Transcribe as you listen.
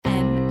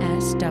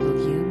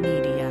W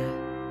Media.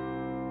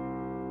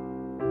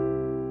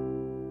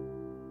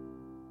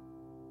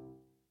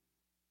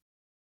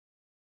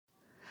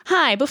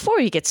 Hi, before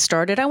you get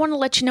started, I want to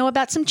let you know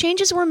about some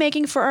changes we're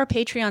making for our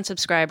Patreon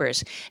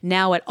subscribers.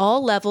 Now, at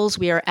all levels,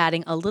 we are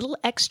adding a little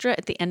extra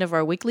at the end of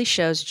our weekly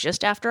shows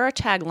just after our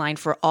tagline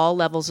for all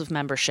levels of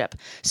membership.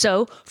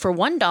 So, for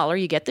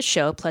 $1, you get the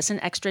show plus an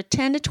extra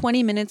 10 to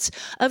 20 minutes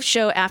of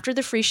show after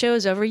the free show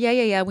is over.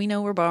 Yeah, we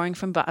know we're borrowing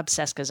from Bob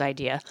Seska's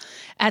idea.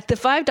 At the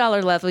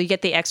 $5 level, you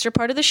get the extra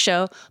part of the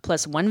show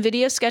plus one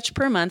video sketch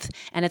per month.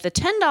 And at the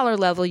 $10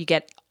 level, you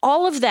get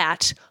all of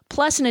that,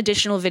 plus an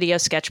additional video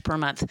sketch per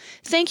month.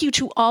 Thank you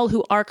to all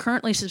who are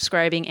currently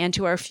subscribing and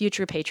to our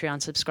future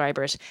Patreon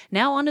subscribers.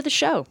 Now on to the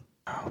show.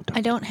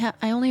 I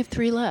only have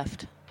 3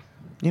 left.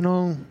 You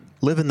know,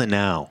 live in the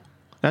now.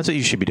 That's what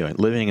you should be doing,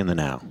 living in the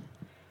now.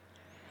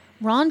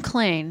 Ron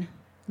Klain,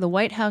 the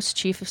White House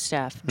Chief of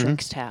Staff,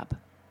 drinks tab.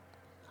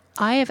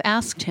 I have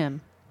asked him,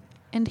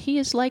 and he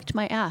has liked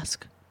my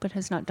ask, but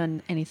has not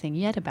done anything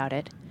yet about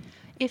it,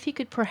 if he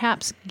could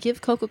perhaps give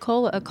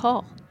Coca-Cola a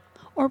call.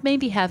 Or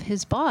maybe have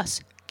his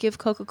boss give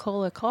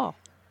Coca-Cola a call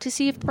to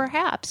see if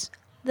perhaps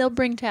they'll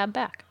bring Tab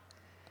back.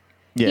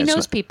 Yeah, he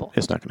knows people.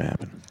 It's not going to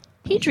happen.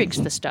 He drinks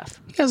the stuff.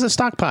 He has a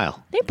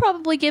stockpile. They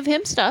probably give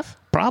him stuff.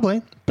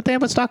 Probably, but they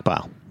have a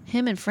stockpile.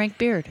 Him and Frank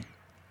Beard.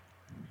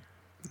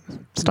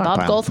 Stockpile.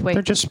 Bob Goldthwait.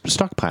 They're just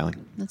stockpiling.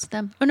 That's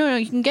them. Oh, no,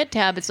 you can get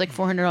Tab. It's like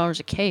 $400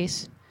 a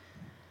case.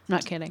 I'm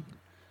not kidding.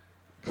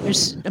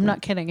 I'm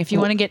not kidding. If you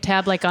want to get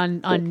Tab like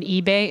on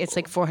eBay, it's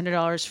like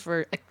 $400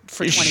 for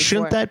 24.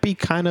 Shouldn't that be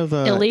kind of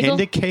an illegal?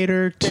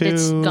 Indicator to... That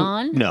it's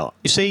gone? No.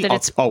 You see,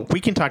 we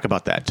can talk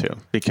about that too.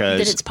 Because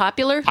that it's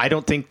popular? I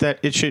don't think that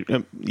it should...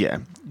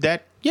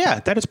 that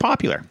it's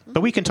popular.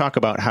 But we can talk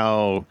about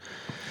how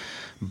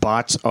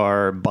bots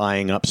are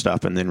buying up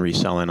stuff and then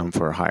reselling them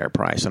for a higher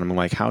price. And I'm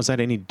like, how's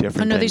that any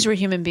different? Oh, no, these were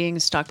human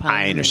beings stockpiling.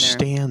 I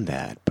understand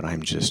that, but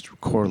I'm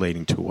just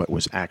correlating to what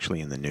was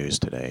actually in the news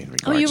today.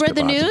 In you read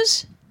the bots.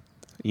 news?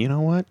 You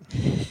know what?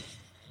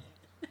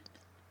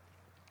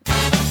 At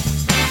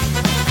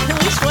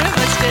least one of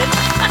us did.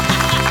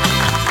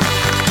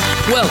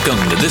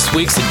 Welcome to this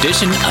week's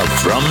edition of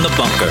From the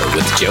Bunker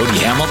with Jody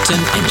Hamilton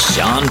and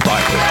Sean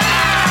Bartlett.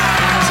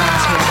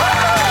 Amazon's here.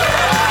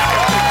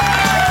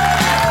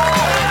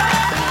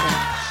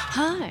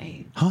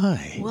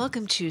 Hi.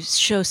 Welcome to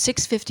show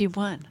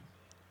 651.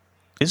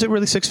 Is it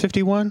really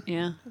 651?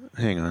 Yeah.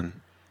 Hang on.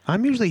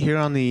 I'm usually here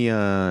on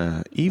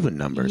the even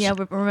numbers. Yeah,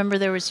 remember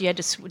there was a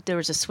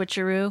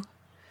switcheroo,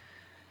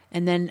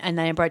 and then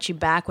I brought you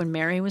back when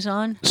Mary was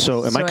on.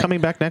 So am I coming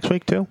back next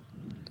week too?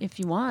 If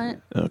you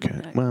want. Okay.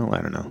 Well,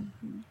 I don't know.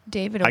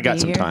 David will be here. I got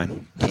some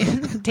time.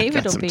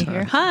 David will be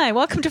here. Hi,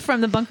 welcome to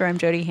From the Bunker. I'm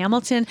Jody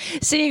Hamilton.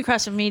 Sitting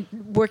across from me,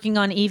 working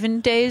on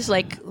even days,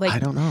 like I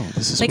don't know.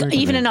 This is like weird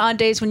even and odd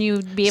days when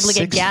you'd be able to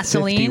get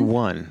gasoline.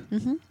 651.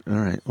 Mm-hmm. All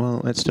right.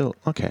 Well, it's still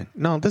okay.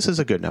 No, this is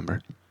a good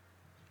number.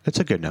 It's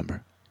a good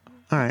number.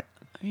 All right.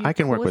 I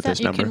can work with this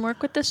number. You can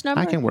work with this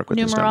number? I can work with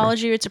this number.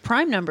 Numerology, it's a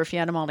prime number if you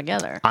add them all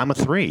together. I'm a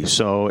 3,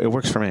 so it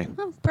works for me.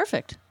 Oh,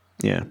 perfect.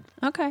 Yeah.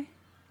 Okay.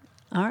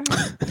 All right.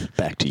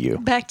 Back to you.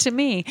 Back to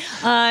me.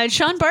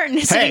 Sean Barton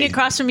is sitting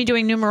across from me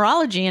doing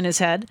numerology in his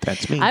head.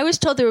 That's me. I was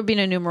told there would be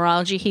no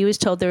numerology. He was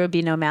told there would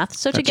be no math.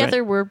 So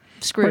together we're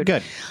screwed. We're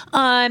good.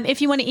 If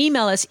you want to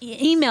email us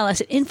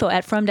at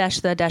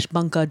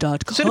info@from-the-bunker.com.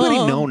 Does anybody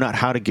know not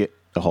how to get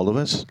a hold of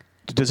us?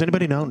 Does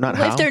anybody know? Not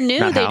how? If they're new,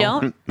 not they how?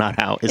 don't. Not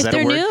how. Is if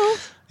that a word? If they're new.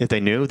 If they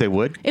knew, they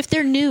would? If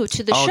they're new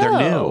to the show. They're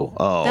new.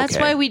 Oh, That's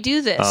why we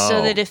do this,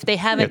 so that if they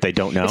haven't... If they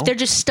don't know? If they're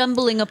just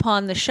stumbling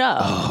upon the show.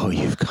 Oh,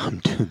 you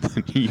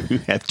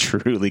have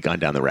truly gone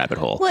down the rabbit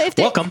hole. Well,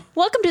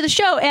 Welcome to the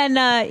show. And,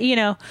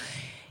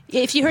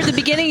 if you heard the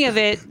beginning of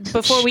it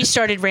before we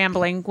started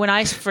rambling, when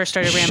I first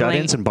started rambling...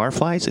 Shut-ins and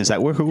barflies? Is that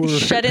who we're...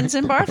 Shut-ins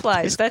and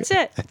barflies. That's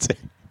it. That's it.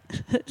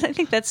 I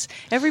think that's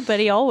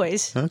everybody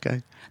always.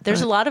 Okay.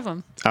 There's a lot of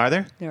them. Are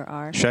there? There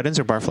are. Shut-ins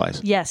or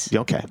barflies? Yes.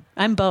 Okay.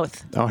 I'm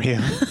both. Oh,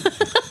 yeah.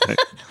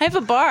 I have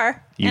a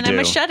bar, I'm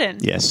a shut-in.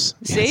 Yes.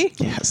 See?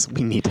 Yes.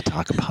 We need to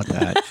talk about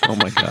that. Oh,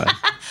 my God.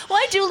 Well,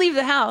 I do leave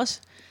the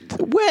house.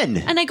 When?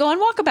 And I go on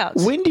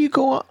walkabouts. When do you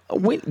go?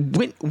 When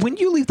do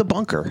you leave the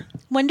bunker?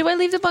 When do I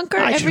leave the bunker?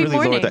 Every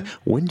morning. Lower that.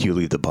 When do you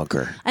leave the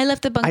bunker? I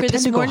left the bunker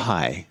this morning. I tend to go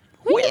high.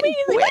 When do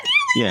you leave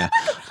Yeah. the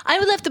bunker? I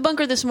left the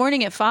bunker this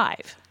morning at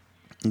 5.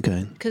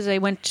 Okay. Because I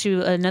went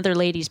to another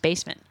lady's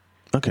basement.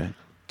 Okay.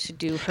 To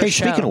do her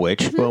show. Speaking of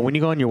which, well, when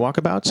you go on your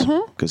walkabouts,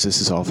 because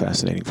this is all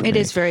fascinating for me. It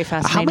is very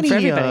fascinating for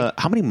everybody.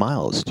 How many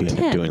miles do you end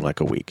up doing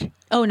like a week?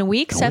 Oh, in a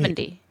week?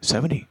 70.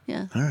 70?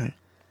 Yeah. All right.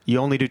 You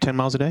only do 10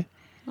 miles a day?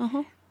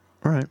 Uh-huh.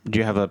 All right. Do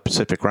you have a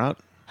Pacific route?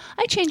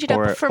 I change it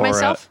up for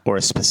myself. Or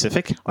a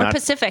specific?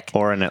 Pacific.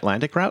 Or an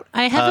Atlantic route?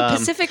 I have a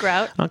Pacific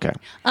route. Okay.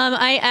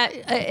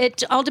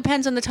 It all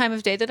depends on the time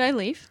of day that I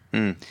leave.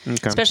 Okay.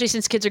 Especially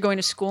since kids are going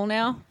to school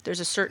now. There's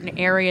a certain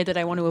area that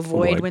I want to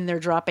avoid when they're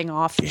dropping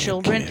off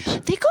children.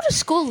 They go to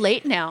school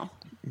late now.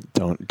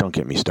 Don't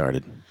get me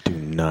started. Do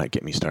not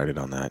get me started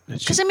on that.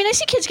 Because I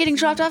see kids getting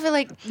dropped off at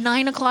like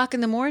 9:00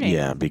 in the morning.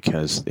 Yeah,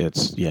 because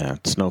it's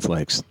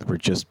snowflakes. We're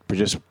just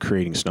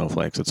creating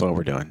snowflakes. That's all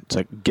we're doing. It's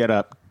like get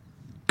up,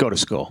 go to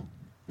school.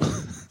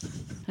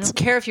 I don't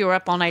care if you were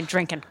up all night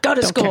drinking. Go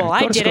to school. Go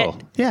I to did school.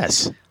 it.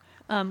 Yes.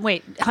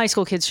 Wait, high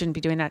school kids shouldn't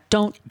be doing that.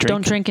 Don't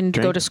drink and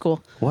go to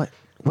school. What?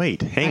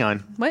 Wait, hang on.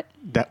 What?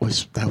 That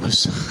was.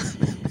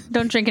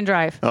 Don't drink and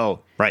drive. Oh,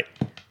 right.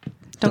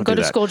 Don't go do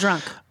to that. school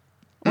drunk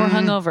or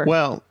hungover.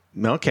 Well,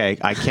 okay.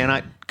 I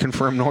cannot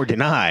confirm nor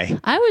deny.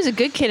 I was a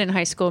good kid in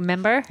high school,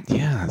 remember?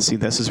 Yeah. See,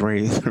 this is the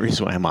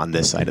reason why I'm on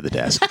this side of the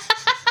desk.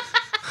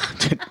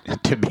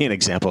 to be an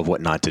example of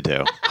what not to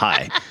do.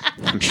 Hi,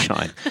 I'm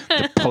Sean,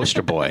 the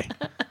poster boy.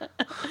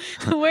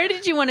 Where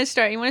did you want to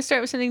start? You want to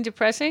start with something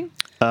depressing?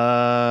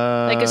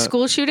 Like a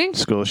school shooting?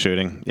 School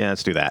shooting. Yeah,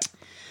 let's do that.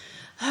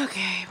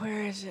 Okay,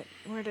 where is it?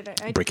 Where did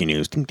I Breaking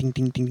news. Ding, ding,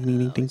 ding, ding,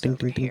 ding, ding, ding,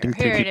 ding, ding, ding.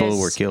 Here 3 it people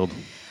is. were killed.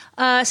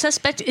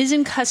 Suspect is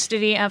in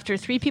custody after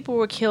 3 people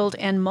were killed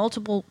and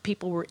multiple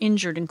people were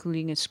injured,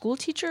 including a school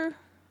teacher.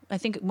 I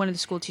think one of the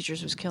school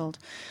teachers was killed.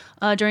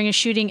 During a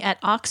shooting at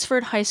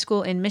Oxford High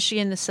School in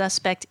Michigan, the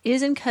suspect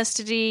is in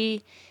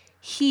custody.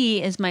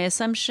 He, is my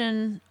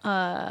assumption,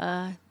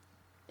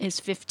 is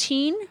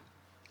 15.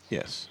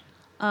 Yes.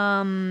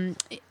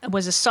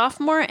 Was a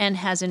sophomore and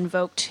has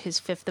invoked his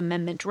Fifth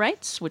Amendment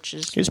rights, which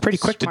is He was pretty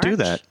quick to do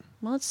that.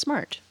 Well, it's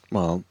smart.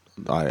 Well,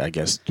 I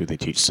guess, do they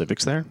teach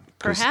civics there?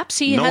 'Cause Perhaps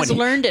he has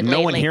learned it No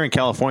one lately. here in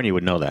California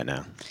would know that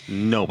now.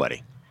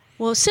 Nobody.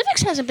 Well,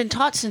 civics hasn't been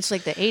taught since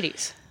like the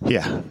 80s.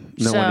 Yeah.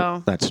 No So-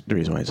 one. That's the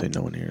reason why I say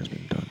no one here has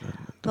been done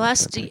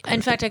that.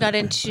 In fact, I got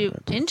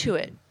into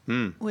it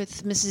Hmm.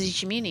 with Mrs.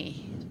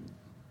 Ichimini,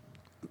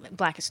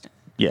 Blackiston.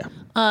 Yeah.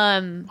 I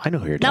know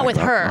who you're Not talking with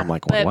about. her, I'm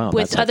like, but wow,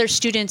 with that's other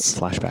students.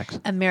 flashbacks.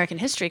 American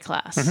history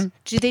class. Mm-hmm.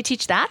 Do they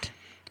teach that?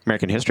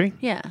 American history?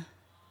 Yeah.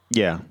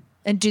 Yeah.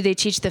 And do they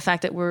teach the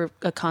fact that we're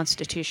a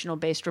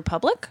constitutional-based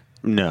republic?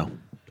 No.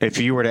 If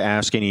you were to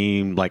ask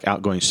any like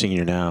outgoing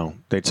senior now,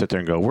 they'd sit there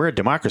and go, "We're a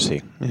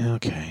democracy." Yeah,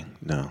 okay.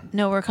 No.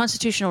 No, we're a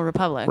constitutional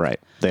republic. Right.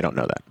 They don't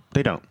know that.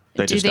 They don't.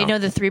 They Do just they don't. know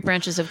the 3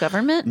 branches of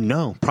government?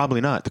 No,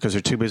 probably not, because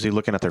they're too busy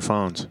looking at their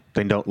phones.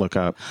 They don't look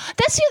up.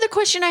 That's the other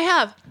question I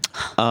have.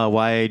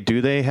 Why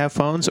do they have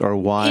phones, or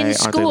why In aren't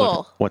they looking?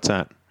 school. What's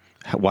that?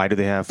 Why do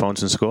they have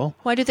phones in school?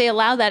 Why do they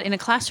allow that in a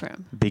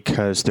classroom?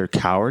 Because they're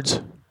cowards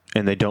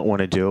and they don't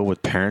want to deal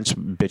with parents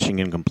bitching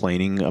and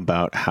complaining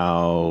about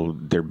how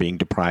they're being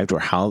deprived,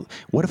 or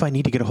what if I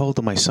need to get a hold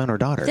of my son or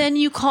daughter? Then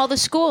you call the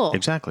school.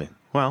 Exactly.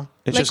 Well,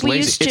 it's Like just we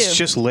lazy. used to. It's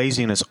just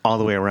laziness all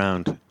the way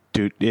around,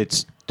 dude.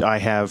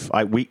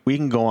 We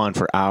can go on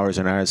for hours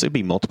and hours. There'd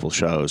be multiple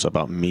shows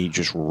about me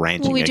just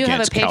ranting Well, we do have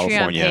a against Patreon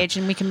California. page,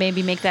 and we can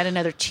maybe make that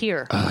another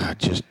tier.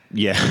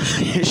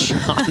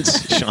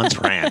 Sean's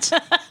rants.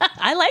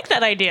 I like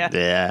that idea.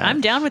 Yeah.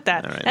 I'm down with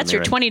that. All right, That's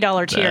let your me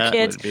 $20 tier, that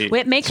kids. would be-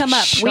 It may come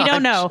up. We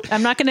don't know. Sean.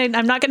 I'm not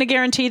gonna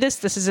guarantee this.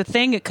 This is a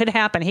thing. It could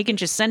happen. He can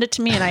just send it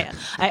to me, and I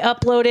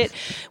upload it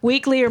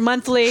weekly or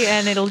monthly,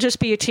 and it'll just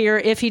be a tier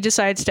if he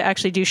decides to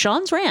actually do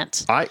Sean's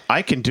rants.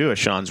 I can do a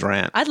Sean's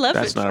rant. I'd love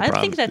that's it. Not a I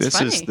problem. think that's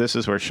funny. This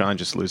is where Sean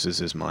just loses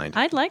his mind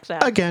I'd like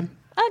that. again.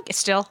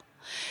 Still.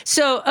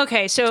 So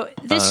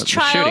this The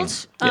child,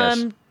 shooting.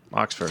 Yes.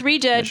 Oxford, 3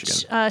 dead,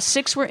 Michigan.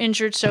 6 were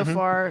injured so Mm-hmm.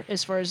 far,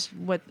 as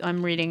what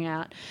I'm reading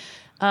at.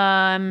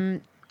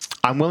 I'm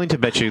willing to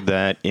bet you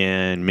that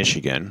in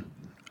Michigan,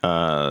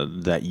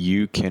 that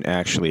you can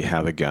actually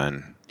have a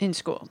gun. In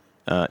school.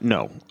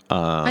 No.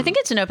 I think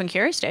it's an open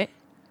carry state.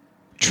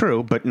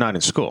 True, but not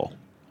in school.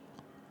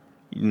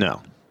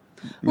 No.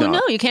 Well,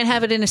 no, you can't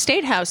have it in a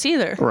state house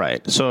either.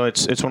 Right. So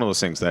it's one of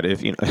those things that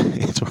if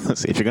it's one of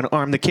those, if you're going to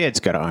arm the kids,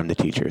 got to arm the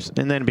teachers,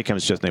 and then it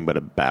becomes just nothing but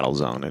a battle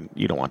zone, and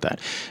you don't want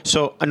that.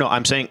 So no,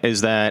 I'm saying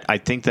is that I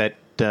think that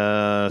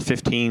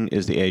 15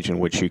 is the age in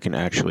which you can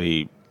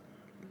actually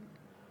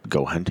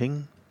go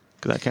hunting,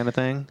 that kind of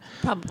thing.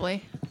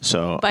 Probably.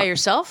 So By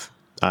yourself?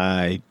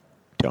 I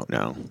don't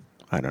know.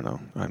 I don't know.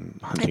 I'm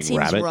hunting seems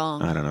rabbit.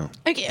 wrong. I don't know.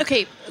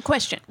 Okay,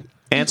 question.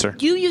 Answer.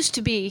 You used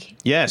to be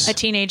Yes. a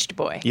teenaged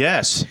boy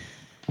Yes.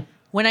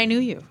 when I knew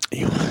you.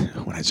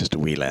 When I was just a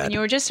wee lad. And you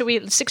were just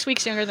 6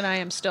 weeks younger than I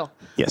am still.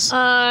 Yes.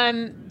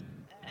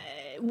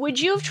 Would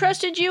you have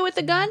trusted you with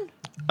the gun?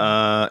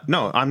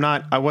 No, I'm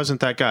not. I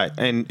wasn't that guy.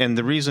 And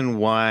the reason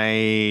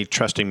why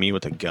trusting me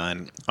with a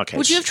gun. Okay.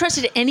 Would you have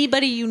trusted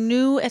anybody you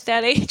knew at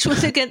that age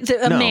with a gun?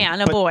 A No,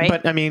 man, a but- boy?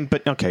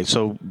 But okay.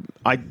 So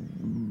I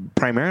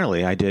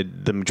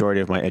did the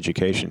majority of my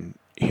education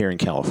here in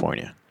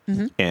California.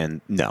 Mm-hmm.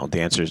 And no,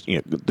 the answer is,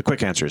 the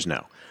quick answer is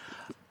no.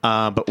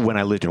 But when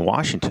I lived in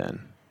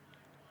Washington,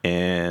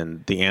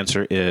 and the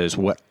answer is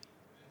what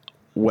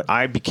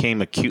I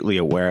became acutely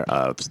aware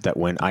of, that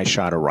when I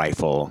shot a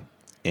rifle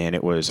and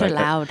it was They're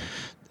loud.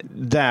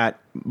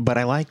 But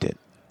I liked it.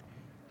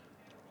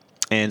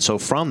 And so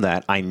from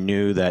that, I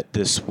knew that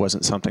this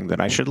wasn't something that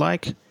I should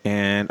like,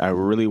 and I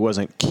really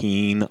wasn't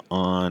keen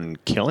on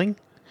killing.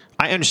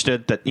 I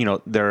understood that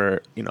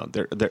there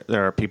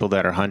are people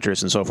that are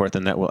hunters and so forth,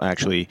 and that will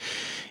actually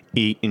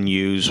eat and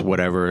use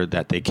whatever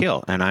that they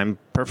kill, and I'm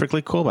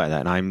perfectly cool by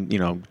that. I'm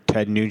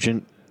Ted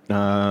Nugent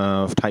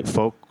type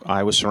folk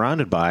I was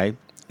surrounded by.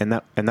 And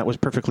that was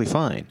perfectly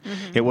fine.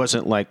 Mm-hmm. It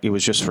wasn't like it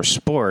was just for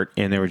sport,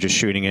 and they were just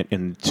shooting it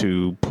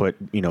to put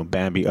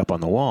Bambi up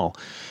on the wall.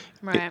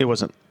 Right. It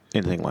wasn't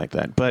anything like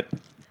that, but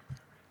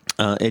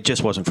it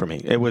just wasn't for me.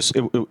 It was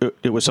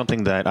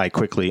something that I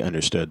quickly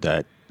understood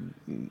that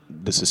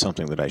this is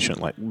something that I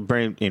shouldn't like.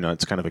 Very,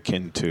 it's kind of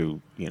akin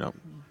to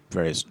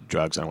various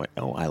drugs. And I went,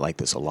 oh, I like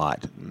this a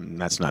lot. And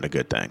that's not a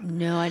good thing.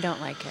 No, I don't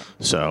like it.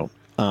 So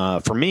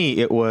for me,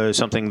 it was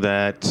something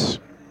that.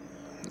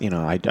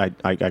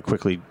 I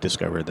quickly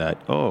discovered that,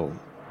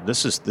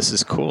 this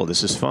is cool.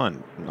 This is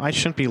fun. I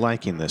shouldn't be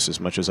liking this as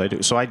much as I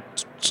do. So I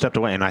stepped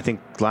away, and I think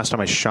last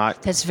time I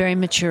shot... That's very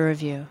mature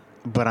of you.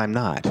 But I'm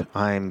not.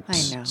 I'm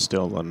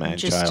still a man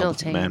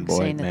child, man boy,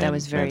 saying man, that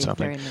was very, man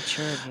very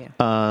mature of you.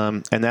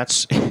 And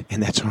that's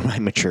where my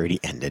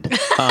maturity ended.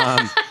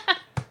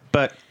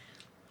 But...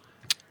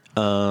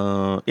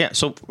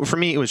 so for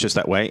me, it was just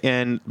that way.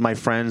 And my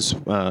friends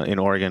in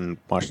Oregon,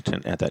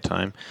 Washington at that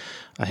time,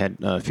 I had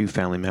a few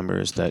family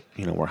members that,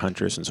 were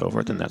hunters and so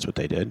forth, and that's what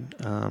they did.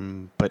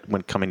 But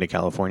when coming to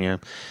California...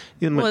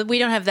 Well, we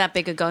don't have that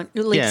big a gun,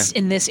 at least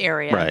in this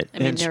area. Right. I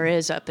mean, there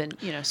is up in,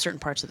 certain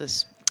parts of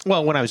this...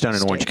 Well, when I was down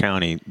in Orange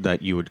County,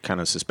 that you would kind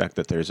of suspect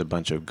that there's a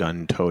bunch of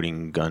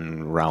gun-toting,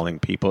 gun-rowling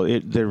people.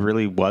 There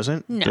really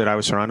wasn't that I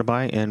was surrounded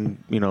by.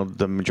 And,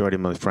 the majority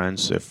of my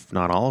friends, if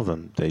not all of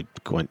them, they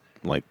went...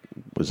 Like,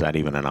 was that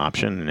even an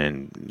option?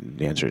 And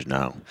the answer is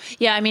no.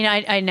 Yeah, I mean,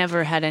 I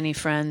never had any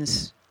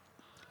friends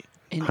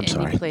in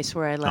any place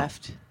where I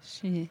left.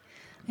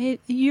 Hey,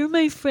 you're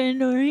my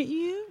friend, aren't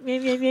you?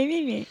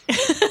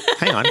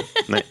 Hang on.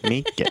 Let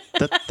me get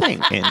the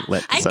thing and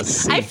let's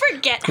see. I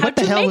forget how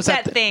to make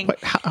that thing.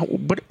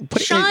 What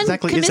Sean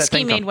exactly is that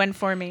thing made one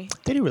for me.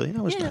 Did he really?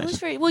 That was nice. It was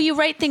very... Well, you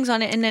write things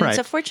on it, and then it's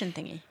a fortune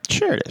thingy.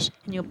 Sure it is.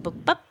 And you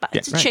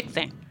it's a chick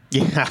thing.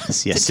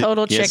 Yes. It's a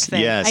total chick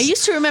thing. Yes. I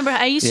used to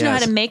know how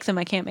to make them.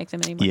 I can't make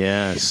them anymore.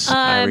 Yes.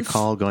 I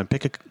recall going,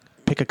 pick a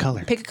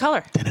color. Pick a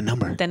color. Then a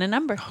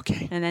number.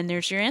 Okay. And then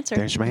there's your answer.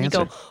 There's my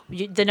answer.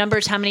 The number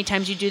is how many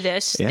times you do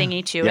this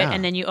thingy to it,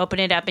 and then you open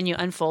it up and you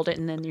unfold it,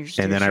 and then there's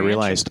And then I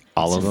realized answer.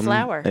 all it's of them.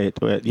 Flower.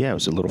 It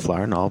was a little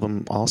flower, and all of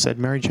them all said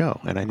Mary Jo,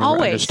 and I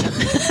never understood.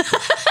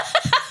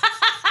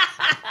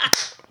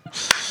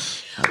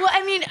 Well,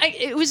 I mean,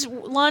 it was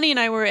Lonnie and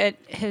I were at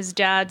his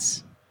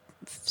dad's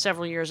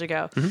several years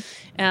ago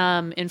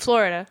in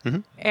Florida,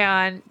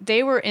 and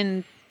they were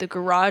in the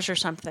garage or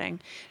something.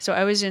 So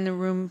I was in the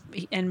room,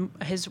 and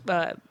his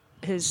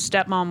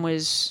stepmom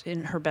was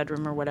in her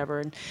bedroom or whatever,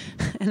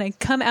 and I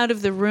come out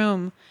of the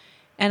room,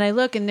 and I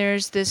look, and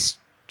there's this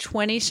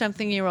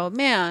 20-something-year-old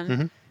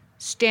man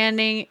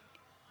standing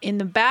in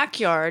the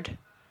backyard.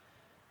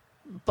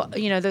 But,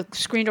 the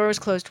screen door was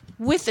closed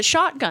with a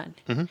shotgun,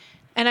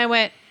 and I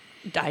went,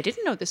 I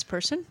didn't know this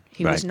person.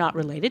 He was not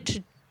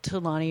related to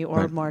Lonnie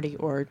or Marty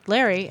or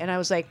Larry, and I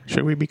was like,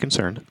 should we be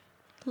concerned?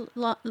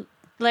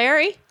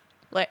 Larry,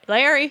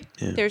 Larry,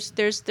 there's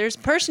a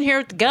person here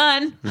with the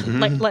gun,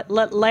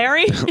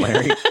 Larry,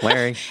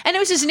 Larry, and it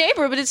was his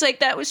neighbor, but it's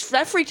like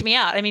that freaked me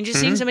out. I mean, just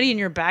seeing somebody in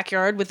your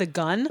backyard with a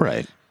gun,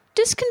 right,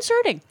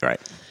 disconcerting, right.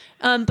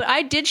 But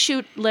I did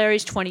shoot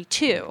Larry's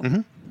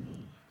 .22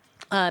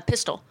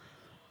 pistol,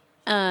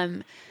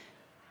 and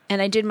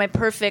I did my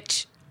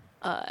perfect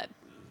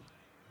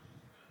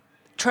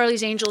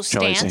Charlie's Angels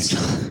stance.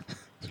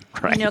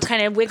 Right.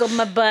 Kind of wiggled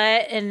my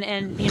butt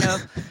and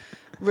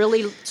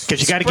really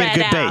because you got to get a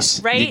good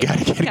base, right? You got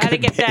to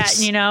get that,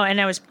 and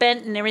I was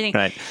bent and everything,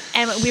 right?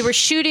 And we were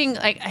shooting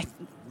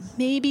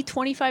maybe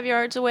 25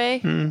 yards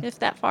away, if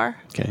that far.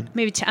 Okay,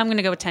 maybe I'm going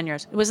to go with 10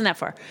 yards. It wasn't that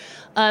far.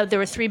 There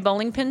were 3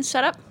 bowling pins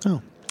set up.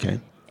 Oh, okay.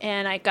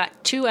 And I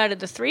got 2 out of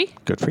the 3.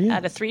 Good for you.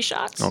 Out of 3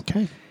 shots.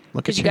 Okay.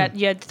 Because you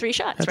had 3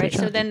 shots, right?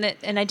 So then,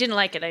 and I didn't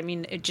like it. I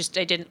mean, I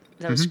didn't.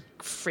 That was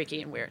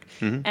freaky and weird.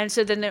 And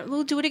so then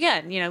we'll do it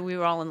again. We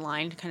were all in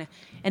line, kind of.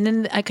 And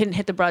then I couldn't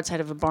hit the broadside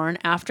of a barn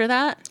after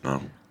that.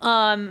 Oh.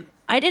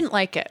 I didn't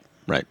like it.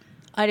 Right.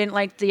 I didn't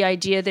like the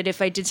idea that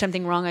if I did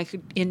something wrong, I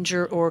could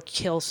injure or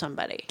kill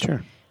somebody.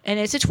 Sure. And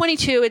it's a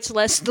 .22. It's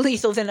less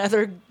lethal than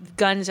other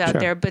guns out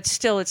there, but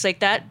still, it's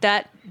like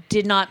that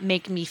did not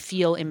make me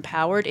feel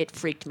empowered. It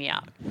freaked me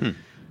out.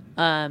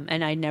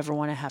 And I never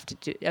want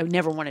to I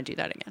never want to do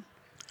that again.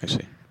 I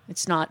see.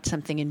 It's not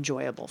something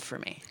enjoyable for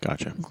me.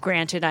 Gotcha.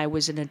 Granted, I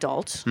was an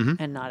adult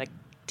and not a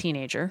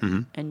teenager,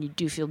 and you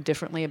do feel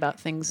differently about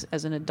things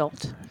as an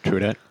adult. True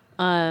that.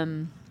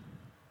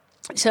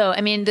 So,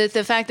 I mean,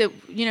 the fact that,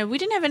 we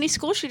didn't have any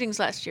school shootings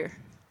last year.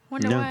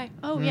 Wonder why.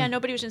 Oh, yeah,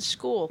 nobody was in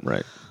school.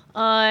 Right.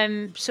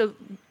 So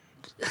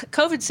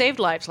COVID saved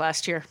lives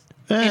last year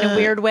in a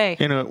weird way.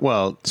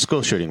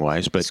 School shooting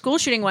wise, but school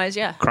shooting wise,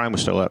 yeah. Crime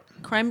was still up.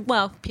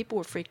 People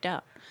were freaked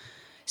out.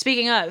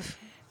 Speaking of,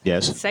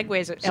 yes,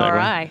 segues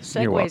RI.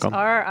 Segues You're welcome.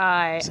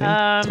 RI.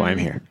 That's why I'm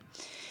here.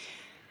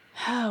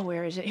 Oh,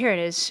 where is it? Here it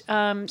is.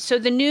 So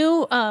the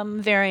new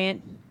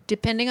variant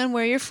depending on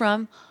where you're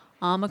from,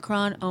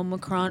 Omicron,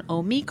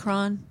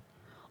 Omicron.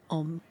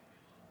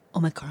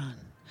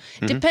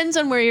 Depends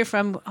on where you're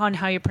from on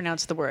how you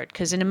pronounce the word.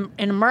 Because in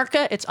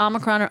America, it's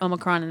Omicron or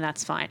Omicron, and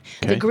that's fine.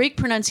 Okay. The Greek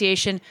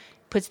pronunciation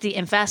puts the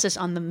emphasis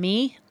on the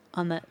me,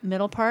 on the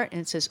middle part,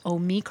 and it says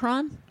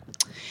Omicron.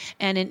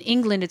 And in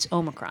England, it's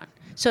Omicron.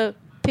 So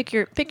pick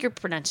your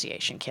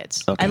pronunciation,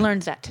 kids. Okay. I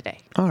learned that today.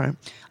 All right.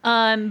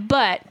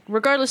 But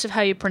regardless of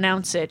how you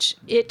pronounce it,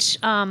 it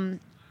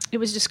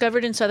was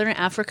discovered in southern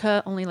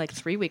Africa only like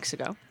 3 weeks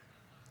ago.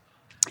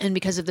 And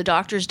because of the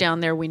doctors down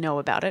there, we know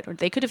about it. Or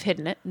they could have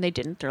hidden it, and they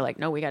didn't. They're like,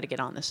 no, we got to get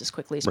on this as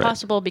quickly as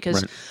possible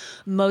because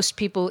most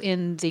people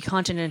in the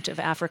continent of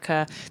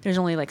Africa, there's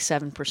only like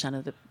 7%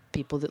 of the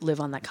people that live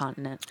on that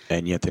continent.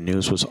 And yet the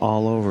news was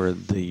all over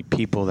the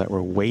people that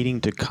were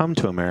waiting to come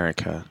to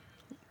America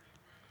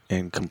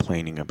and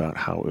complaining about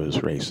how it was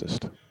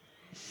racist.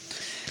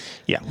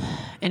 Yeah.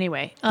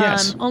 Anyway,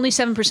 Yes. only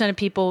 7% of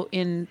people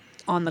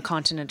on the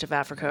continent of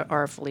Africa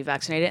are fully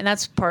vaccinated. And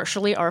that's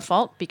partially our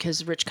fault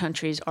because rich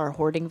countries are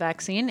hoarding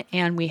vaccine.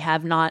 And we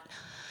have not.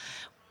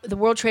 The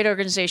World Trade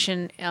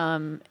Organization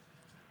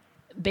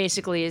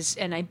basically is,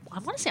 and I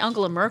want to say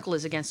Angela Merkel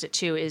is against it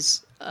too,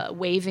 is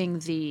waiving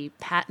the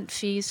patent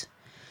fees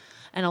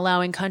and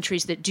allowing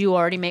countries that do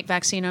already make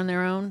vaccine on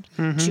their own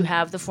to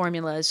have the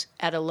formulas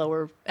at a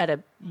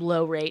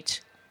low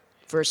rate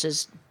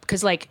versus.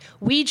 Because, like,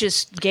 we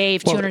just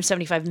gave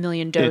 275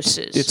 million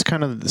doses. It's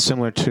kind of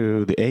similar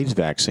to the AIDS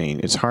vaccine.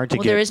 It's hard to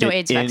get. There is no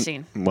AIDS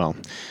vaccine. Well,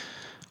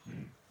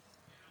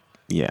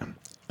 yeah.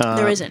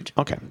 There isn't.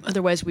 Okay.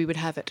 Otherwise, we would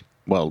have it.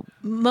 Well,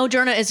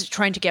 Moderna is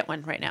trying to get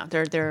one right now.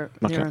 They're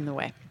on the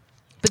way.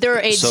 But there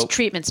are AIDS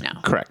treatments now.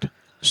 Correct.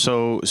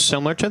 So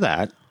similar to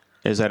that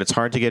is that it's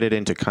hard to get it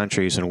into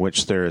countries in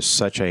which there is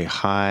such a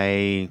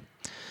high.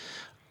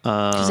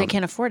 Because they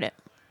can't afford it.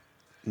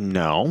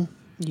 No.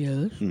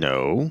 Yes.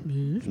 No.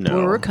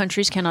 Poorer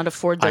countries cannot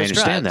afford those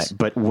drugs. I understand that.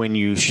 But when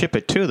you ship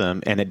it to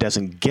them and it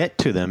doesn't get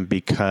to them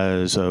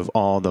because of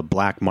all the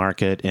black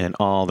market and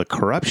all the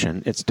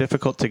corruption, it's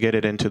difficult to get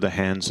it into the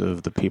hands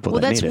of the people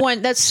that need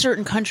it. That's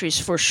certain countries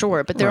for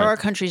sure. But there are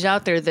countries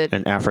out there that...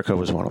 And Africa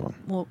was one of them.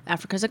 Well,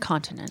 Africa's a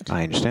continent.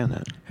 I understand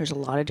that. There's a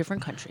lot of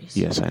different countries.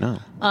 Yes, I know.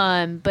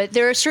 But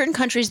there are certain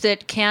countries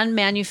that can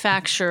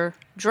manufacture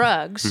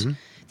drugs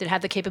that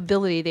have the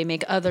capability. They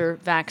make other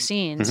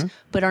vaccines,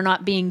 but are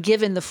not being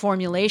given the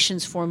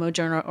formulations for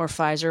Moderna or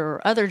Pfizer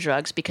or other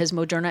drugs because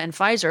Moderna and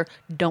Pfizer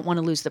don't want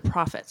to lose the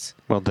profits.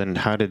 Well, then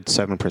how did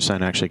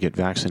 7% actually get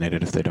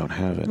vaccinated if they don't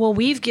have it? Well,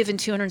 we've given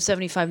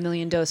 275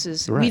 million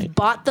doses. Right. We've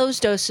bought those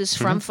doses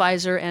from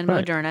Pfizer and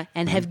Moderna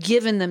and have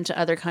given them to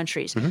other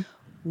countries.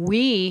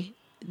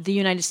 The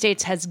United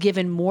States has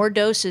given more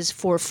doses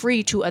for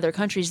free to other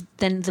countries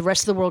than the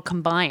rest of the world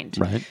combined.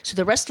 Right. So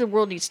the rest of the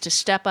world needs to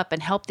step up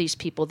and help these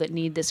people that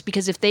need this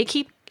because if they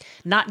keep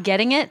not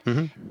getting it,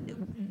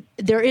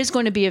 there is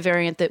going to be a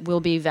variant that will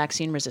be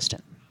vaccine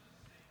resistant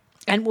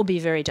and will be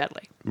very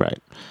deadly. Right.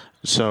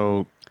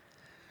 So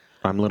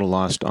I'm a little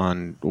lost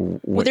on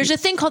what... Well, there's a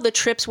thing called the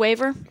TRIPS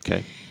waiver.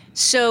 Okay.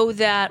 So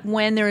that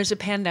when there is a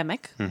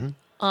pandemic,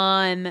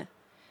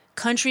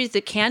 countries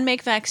that can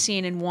make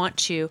vaccine and want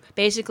to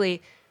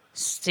basically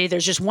say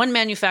there's just one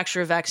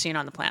manufacturer of vaccine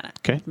on the planet.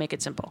 Okay. Make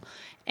it simple.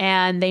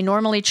 And they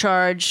normally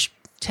charge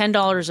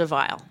 $10 a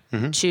vial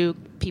to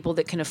people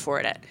that can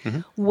afford it.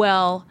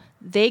 Well,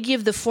 they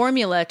give the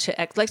formula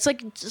to it's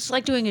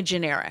like doing a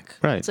generic.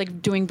 Right. It's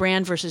like doing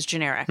brand versus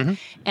generic.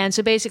 And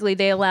so basically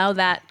they allow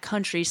that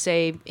country,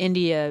 say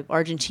India,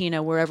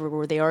 Argentina, wherever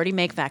where they already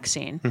make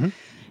vaccine.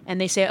 And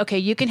they say, okay,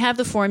 you can have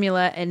the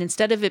formula, and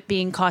instead of it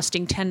being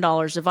costing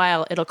 $10 a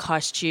vial, it'll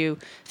cost you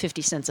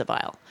 50 cents a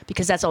vial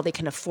because that's all they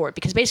can afford.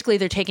 Because basically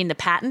they're taking the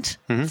patent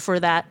for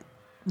that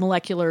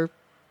molecular,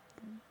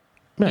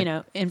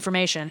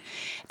 information.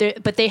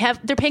 But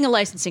they're paying a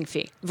licensing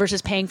fee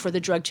versus paying for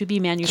the drug to be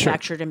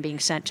manufactured and being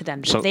sent to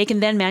them. So they can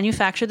then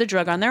manufacture the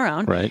drug on their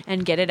own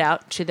and get it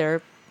out to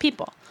their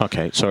people.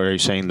 Okay, so are you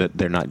saying that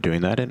they're not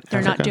doing that in Africa?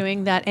 They're not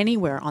doing that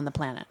anywhere on the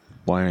planet.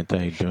 Why aren't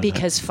they doing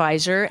Because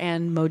Pfizer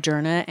and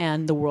Moderna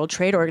and the World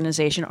Trade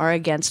Organization are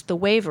against the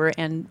waiver,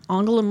 and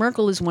Angela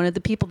Merkel is one of the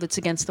people that's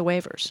against the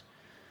waivers.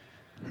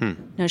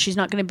 Now, she's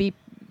not going to be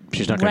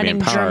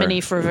running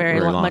Germany for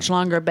much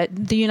longer, but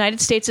the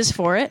United States is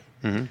for it.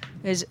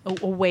 There's a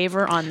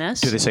waiver on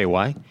this. Do they say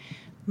why?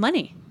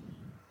 Money.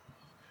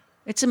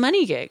 It's a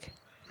money gig.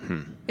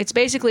 It's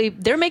basically,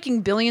 they're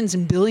making billions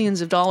and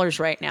billions of dollars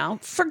right now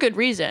for good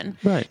reason.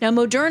 Right. Now,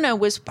 Moderna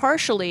was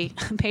partially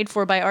paid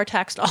for by our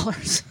tax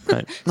dollars.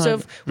 Right.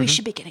 So we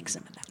should be getting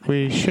some of that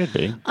money. We should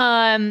be.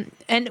 And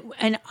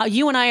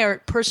you and I are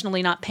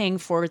personally not paying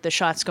for the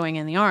shots going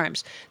in the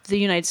arms. The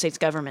United States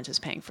government is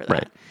paying for that.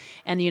 Right.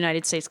 And the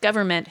United States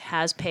government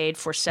has paid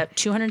for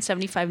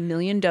 275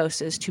 million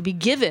doses to be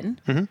given,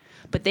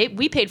 but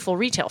we paid full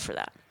retail for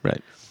that.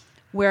 Right.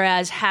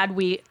 Whereas had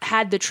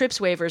the TRIPS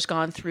waivers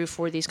gone through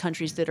for these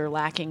countries that are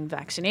lacking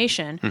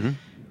vaccination,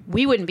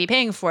 we wouldn't be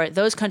paying for it.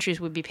 Those countries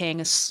would be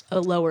paying a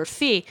lower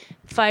fee.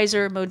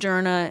 Pfizer,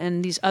 Moderna,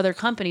 and these other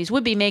companies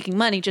would be making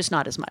money, just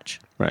not as much.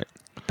 Right.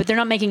 But they're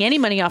not making any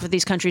money off of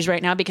these countries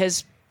right now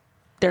because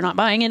they're not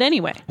buying it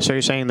anyway. So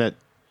you're saying that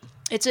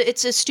It's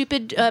a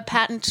stupid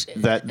patent.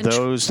 that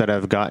those that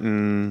have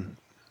gotten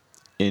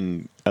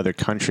in other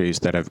countries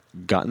that have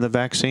gotten the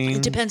vaccine.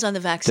 It depends on the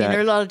vaccine. that There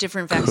are a lot of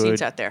different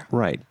vaccines could- out there.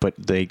 Right, but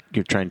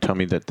you're trying to tell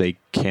me that they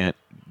can't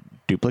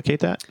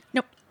duplicate that?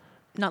 Nope,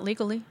 not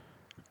legally.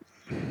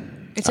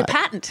 It's a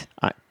patent.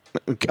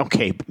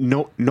 Okay,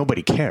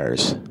 nobody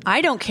cares.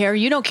 I don't care.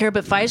 You don't care,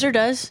 but Pfizer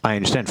does. I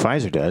understand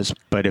Pfizer does,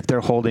 but if they're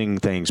holding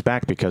things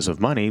back because of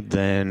money,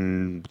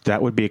 then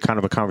that would be kind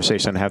of a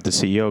conversation to have the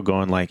CEO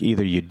going like,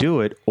 either you do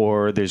it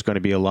or there's going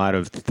to be a lot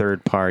of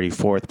third party,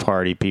 fourth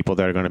party people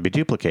that are going to be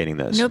duplicating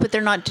this. No, but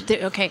they're not.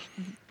 Okay,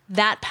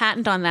 that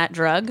patent on that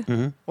drug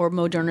or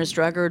Moderna's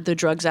drug or the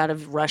drugs out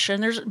of Russia,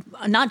 and there's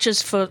not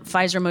just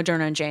Pfizer,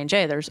 Moderna, and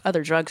J&J. There's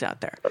other drugs out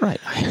there. Right.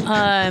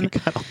 I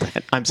got all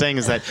that. I'm saying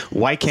is that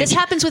why can't This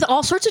happens with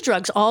all sorts of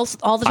drugs all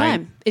the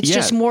time. It's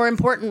just more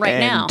important right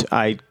now. And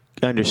I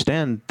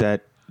understand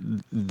that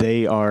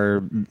they are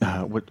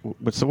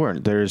what's the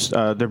word?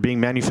 They're being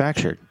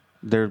manufactured.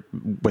 They're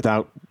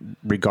without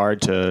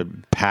regard to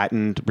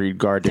patent,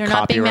 regard to They're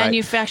copyright. not being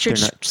manufactured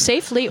They're not-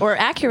 safely or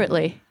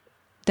accurately.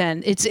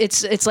 Then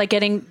it's like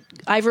getting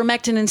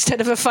ivermectin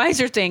instead of a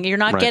Pfizer thing. You're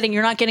not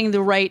getting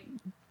the right.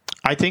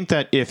 I think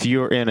that if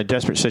you're in a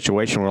desperate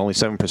situation where only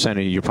 7% of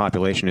your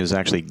population is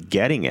actually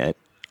getting it,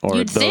 or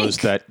You'd those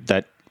think.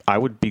 that I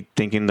would be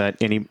thinking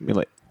that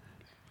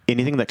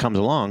anything that comes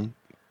along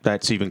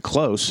that's even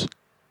close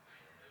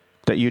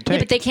that you'd take. Yeah,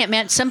 but they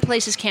can't. Some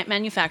places can't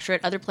manufacture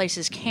it. Other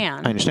places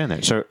can. I understand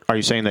that. So are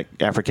you saying that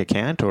Africa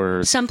can't,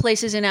 or Some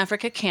places in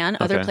Africa can.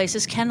 Other Okay.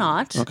 places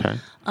cannot. okay?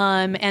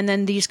 And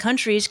then these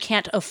countries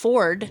can't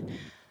afford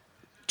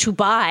to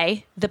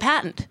buy the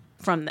patent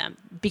from them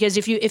because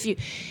if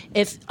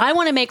I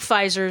want to make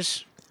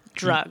Pfizer's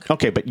drug,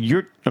 Okay, but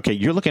you're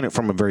looking at it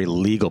from a very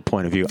legal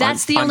point of view.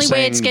 that's the only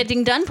way it's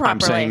getting done properly. I'm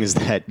saying is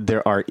that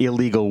there are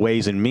illegal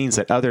ways and means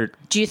that other.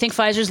 Do you think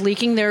Pfizer's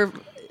leaking their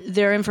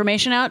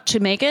information out to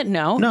make it?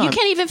 No. No, You I'm-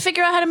 can't even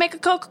figure out how to make a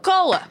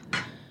Coca-Cola.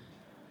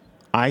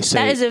 I say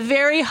That is a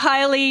very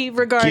highly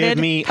regarded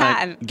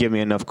patent. give me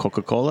enough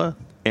Coca-Cola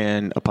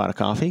and a pot of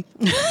coffee.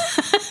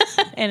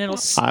 And it'll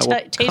I will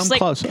taste come like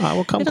close. I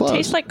will come it'll close.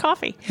 taste like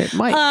coffee. It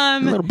might a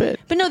little bit.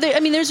 But no,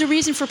 there's a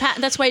reason for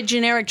patent. That's why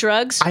generic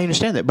drugs. I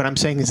understand that, but I'm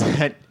saying is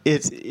that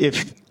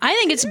I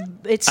think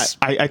it's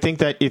I think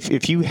that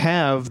if you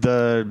have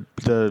the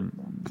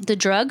the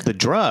drug.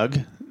 drug,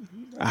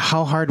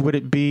 how hard would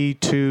it be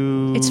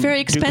to? It's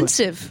very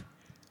expensive.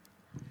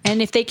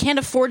 And if they can't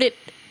afford it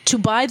to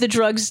buy the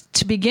drugs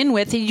to begin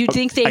with, you'd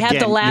think they have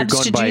the labs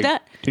to do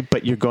that?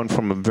 But you're going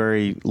from a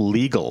very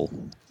legal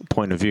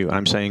point of view.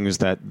 I'm saying is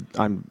that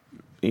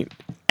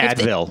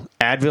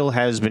Advil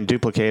has been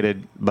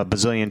duplicated a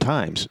bazillion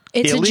times.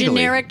 It's illegally. a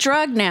generic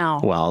drug now.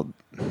 Well,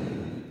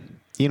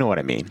 you know what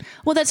I mean.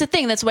 Well, that's the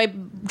thing. That's why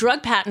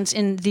drug patents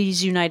in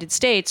these United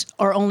States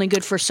are only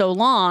good for so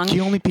long. The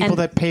only people And-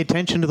 that pay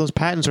attention to those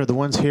patents are the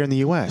ones here in the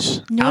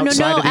U.S. No,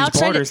 outside of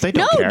these borders, they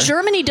don't care.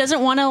 Germany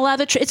doesn't want to allow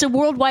it's a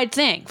worldwide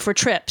thing for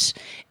TRIPS.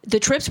 The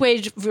TRIPS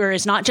waiver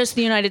is not just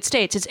the United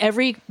States; it's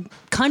every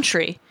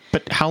country.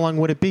 But how long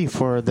would it be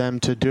for them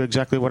to do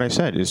exactly what I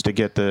said? Is to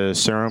get the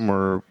serum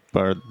or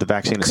the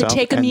vaccine Could itself?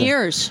 take them and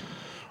years.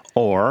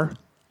 or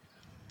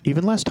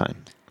even less time.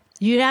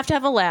 You'd have to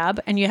have a lab,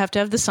 and you have to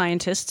have the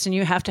scientists, and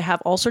you have to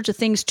have all sorts of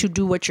things to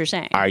do what you're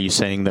saying. Are you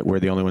saying that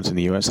we're the only ones in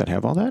the U.S. that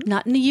have all that?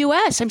 Not in the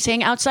U.S. I'm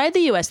saying outside the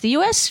U.S. The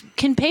U.S.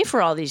 can pay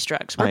for all these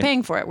drugs. We're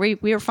paying for it.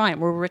 We are fine.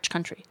 We're a rich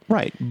country.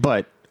 Right,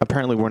 but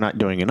apparently we're not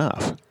doing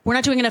enough. We're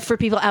not doing enough for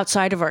people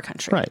outside of our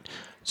country. Right.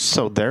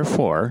 So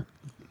therefore,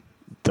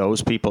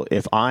 those people,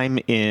 if I'm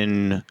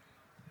in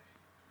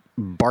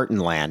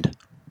Bartonland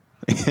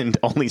and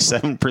only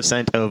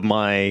 7% of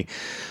my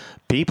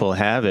people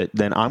have it,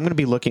 then I'm going to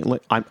be looking.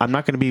 I'm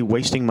not going to be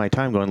wasting my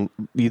time going.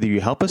 Either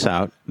you help us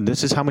out.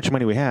 This is how much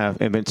money we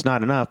have. If it's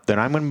not enough, then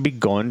I'm going to be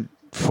going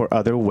for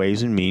other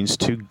ways and means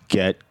to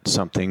get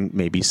something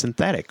maybe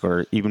synthetic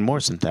or even more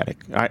synthetic.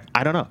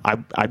 I don't know.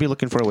 I'd be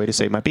looking for a way to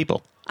save my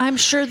people. I'm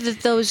sure that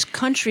those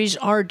countries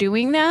are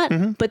doing that,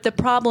 Mm-hmm. but the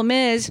problem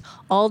is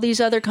all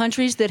these other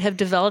countries that have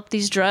developed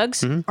these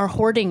drugs Mm-hmm. are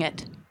hoarding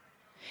it.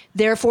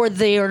 Therefore,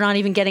 they are not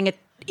even getting it,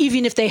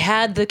 even if they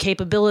had the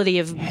capability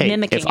of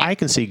mimicking if it. I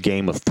can see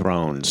Game of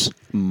Thrones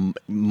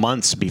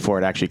months before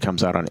it actually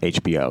comes out on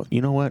HBO,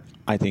 you know what?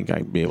 I think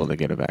I'd be able to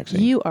get a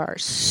vaccine. You are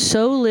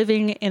so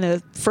living in a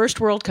first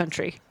world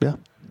country. Yeah.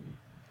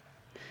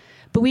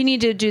 But we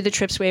need to do the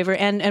TRIPS waiver,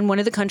 and one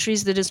of the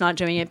countries that is not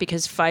doing it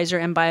because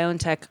Pfizer and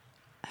BioNTech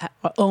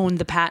own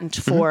the patent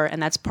for,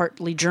 and that's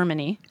partly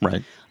Germany.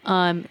 Right.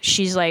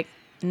 She's like,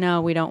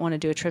 no, we don't want to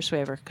do a TRIPS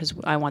waiver because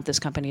I want this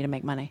company to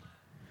make money.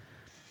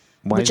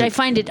 Why Which is I it-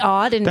 find it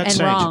odd and That's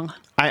strange. wrong.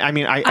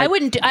 I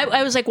wouldn't.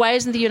 I was like, why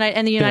isn't the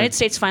United Yeah.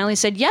 States finally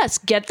said yes?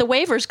 Get the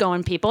waivers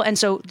going, people. And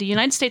so the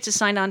United States has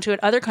signed on to it.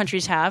 Other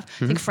countries have.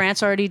 I think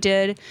France already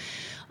did.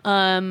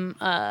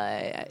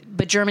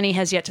 But Germany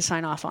has yet to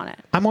sign off on it.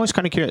 I'm always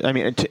kind of curious. I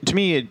mean, to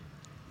me,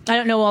 I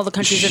don't know all the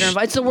countries that are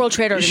involved. It's the World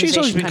Trade Organization. She's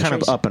always been kind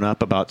countries. of up and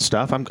up about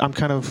stuff. I'm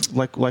kind of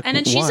like. And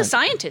then she's why? a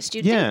scientist.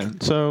 You'd Yeah.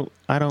 think. So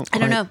I don't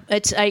know.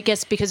 It's I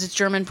guess because it's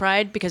German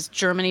pride, because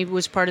Germany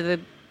was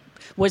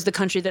the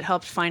country that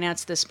helped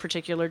finance this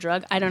particular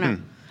drug. I don't know.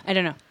 I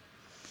don't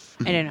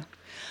know.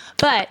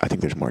 But I think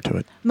there's more to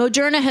it.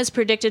 Moderna has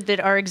predicted that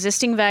our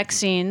existing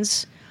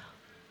vaccines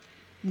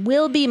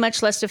will be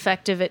much less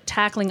effective at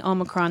tackling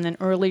Omicron than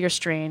earlier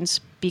strains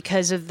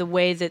because of the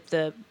way that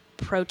the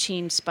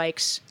protein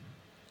spikes,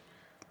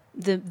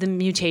 the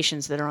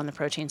mutations that are on the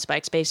protein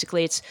spikes.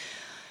 Basically,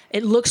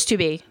 it looks to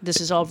be,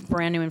 this is all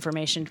brand new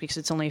information because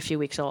it's only a few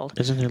weeks old.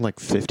 Isn't there like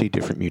 50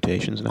 different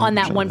mutations now? On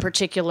that one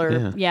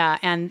particular,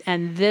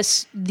 and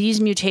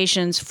these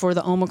mutations for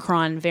the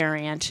Omicron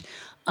variant.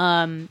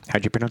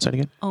 How'd you pronounce that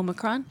again?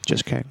 Omicron.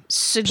 Just kidding.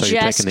 Suggest, so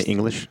you're taking the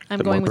English? I'm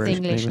the going more with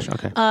the British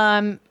English.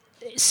 Okay.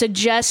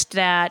 Suggest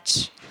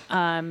that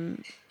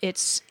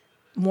it's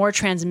more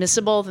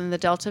transmissible than the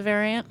Delta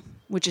variant,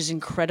 which is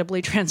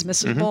incredibly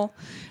transmissible.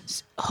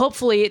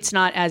 Hopefully it's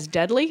not as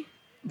deadly,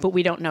 but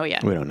we don't know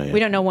yet. We don't know yet.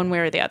 We don't know one way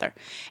or the other.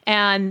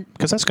 And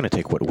because that's going to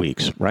take,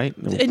 weeks, right?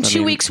 In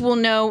 2 weeks, we'll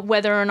know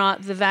whether or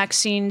not the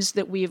vaccines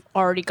that we've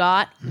already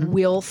got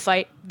will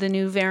fight the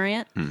new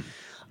variant.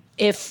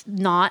 If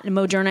not,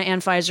 Moderna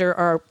and Pfizer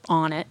are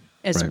on it,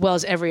 as well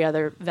as every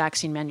other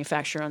vaccine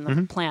manufacturer on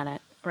the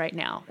planet right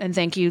now. And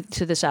thank you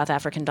to the South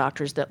African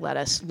doctors that let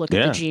us look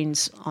at the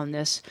genes on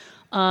this.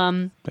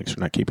 Thanks for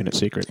not keeping it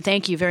secret.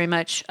 Thank you very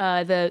much.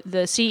 The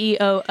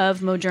CEO of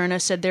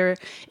Moderna said there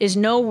is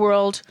no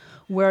world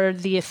where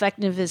the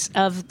effectiveness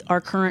of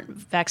our current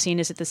vaccine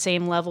is at the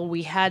same level.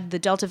 We had the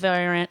Delta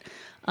variant.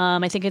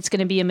 I think it's going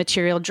to be a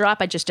material drop.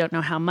 I just don't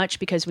know how much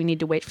because we need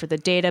to wait for the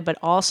data. But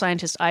all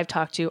scientists I've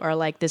talked to are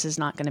like, this is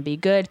not going to be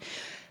good.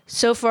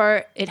 So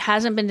far, it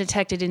hasn't been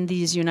detected in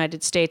these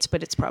United States,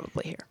 but it's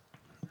probably here.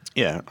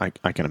 Yeah,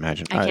 I can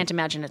imagine. I can't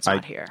imagine it's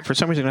not here. For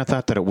some reason, I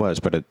thought that it was,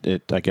 but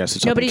I guess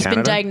it's Nobody's up in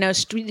been Canada.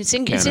 diagnosed.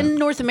 It's in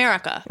North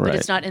America, but Right.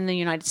 it's not in the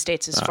United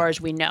States as far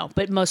as we know.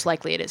 But most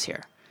likely it is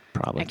here.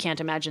 Probably. I can't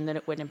imagine that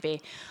it wouldn't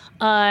be.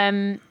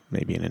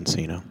 Maybe in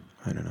Encino.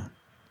 I don't know.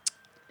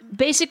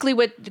 Basically,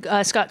 what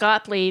Scott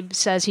Gottlieb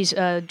says, he's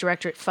a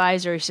director at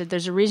Pfizer, he said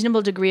there's a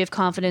reasonable degree of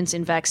confidence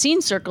in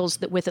vaccine circles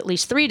that with at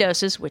least 3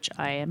 doses, which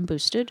I am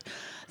boosted,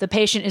 the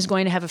patient is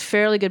going to have a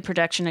fairly good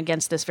protection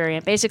against this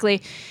variant.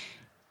 Basically,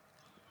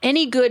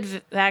 any good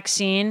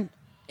vaccine,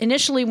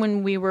 initially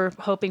when we were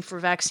hoping for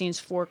vaccines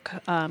for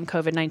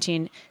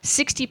COVID-19,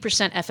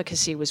 60%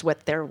 efficacy was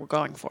what they were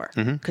going for,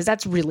 because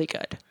that's really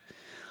good.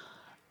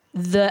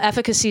 The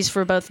efficacies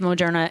for both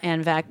Moderna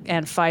and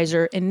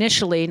Pfizer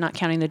initially, not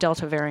counting the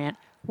Delta variant,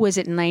 was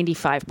at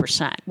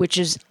 95%, which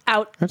is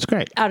That's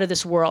great. out of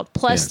this world.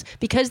 Plus,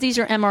 because these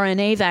are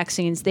mRNA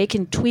vaccines, they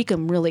can tweak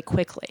them really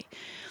quickly.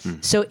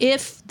 So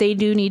if they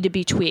do need to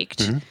be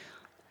tweaked,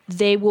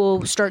 they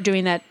will start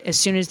doing that as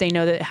soon as they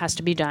know that it has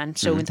to be done.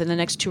 So within the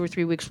next 2 or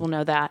 3 weeks, we'll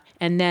know that.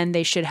 And then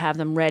they should have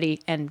them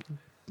ready and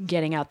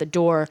getting out the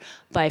door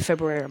by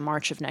February or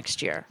March of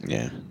next year.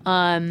 Yeah.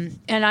 And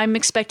I'm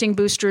expecting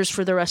boosters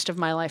for the rest of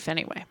my life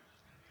anyway.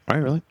 All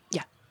right, really?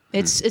 Yeah.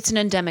 It's an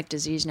endemic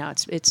disease now.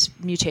 It's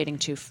mutating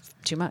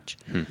too much.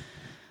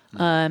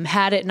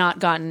 Had it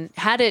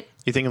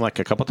You thinking like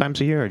a couple times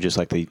a year, or just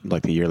like the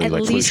yearly at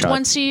flu least shot?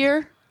 once a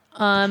year.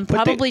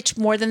 Probably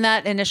more than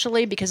that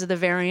initially because of the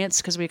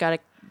variants, because we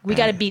got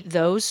to beat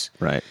those.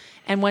 Right.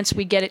 And once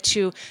we get it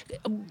to,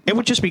 It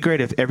would just be great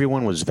if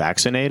everyone was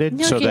vaccinated,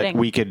 No so kidding. that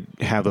we could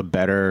have a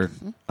better.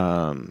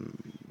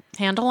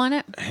 handle on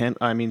it.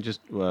 I mean, just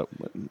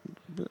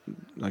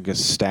I guess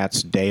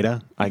stats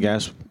data. I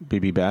guess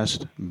would be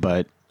best,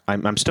 but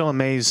I'm still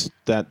amazed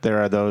that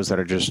there are those that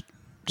are just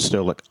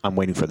still like, I'm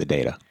waiting for the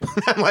data.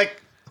 I'm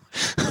like,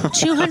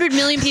 200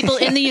 million people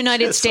in the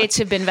United States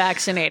have been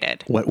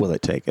vaccinated. what will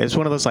it take? It's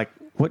one of those like,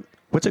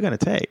 what's it going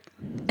to take?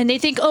 And they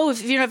think,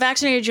 if you're not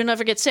vaccinated, you'll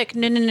never get sick.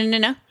 No.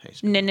 No.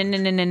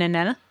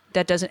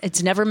 That doesn't,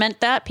 it's never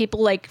meant that.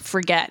 People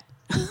forget.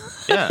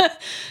 Yeah.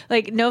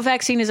 No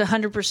vaccine is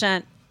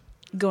 100%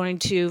 going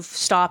to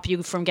stop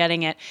you from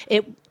getting it.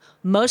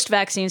 Most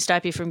vaccines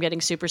stop you from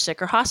getting super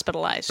sick or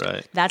hospitalized.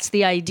 Right. That's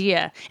the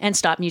idea. And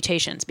stop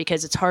mutations,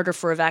 because it's harder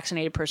for a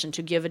vaccinated person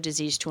to give a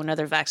disease to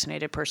another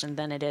vaccinated person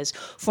than it is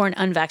for an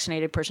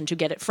unvaccinated person to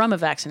get it from a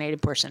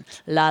vaccinated person.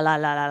 La, la,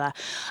 la, la, la.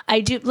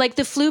 I do,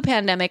 the flu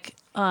pandemic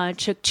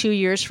took 2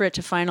 years for it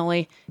to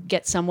finally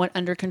get somewhat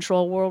under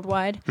control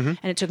worldwide. And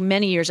it took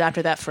many years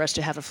after that for us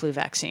to have a flu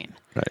vaccine.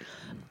 Right.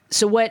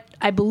 So what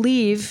I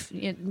believe,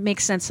 it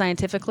makes sense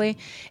scientifically,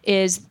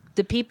 is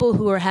the people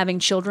who are having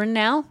children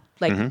now,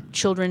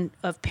 children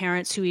of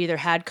parents who either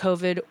had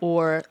COVID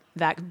or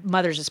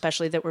mothers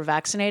especially that were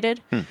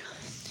vaccinated,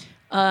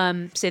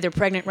 say they're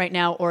pregnant right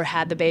now or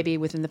had the baby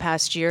within the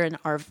past year and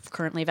are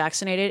currently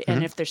vaccinated,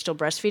 and if they're still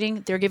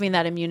breastfeeding, they're giving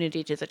that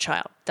immunity to the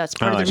child. That's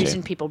part of the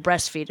reason people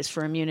breastfeed is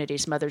for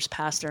immunities. Mothers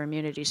pass their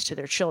immunities to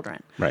their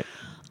children. Right.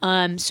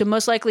 So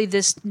most likely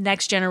this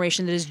next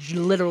generation that is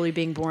literally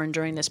being born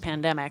during this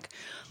pandemic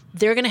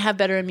they're going to have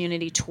better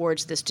immunity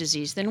towards this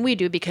disease than we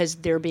do because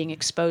they're being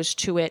exposed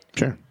to it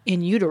Sure.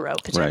 in utero,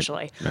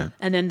 potentially. Yeah.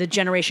 And then the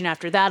generation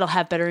after that will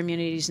have better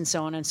immunities and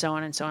so on and so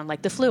on and so on,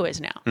 like the flu is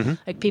now.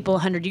 Like people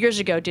 100 years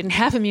ago didn't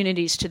have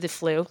immunities to the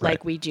flu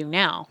like we do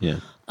now. Yeah.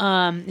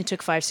 It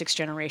took 5-6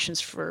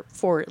 generations for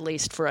at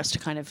least for us to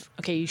kind of,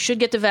 okay, you should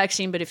get the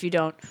vaccine, but if you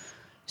don't,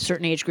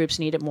 certain age groups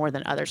need it more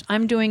than others.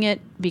 I'm doing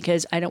it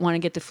because I don't want to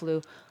get the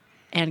flu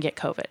and get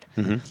COVID.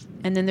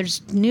 And then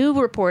there's new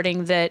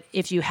reporting that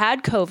if you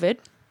had COVID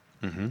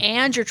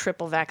and you're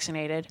triple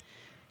vaccinated,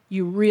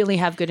 you really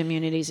have good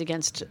immunities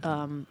against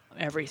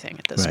everything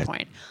at this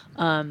point.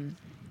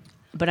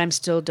 But I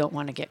still don't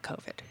want to get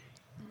COVID.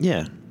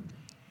 Yeah.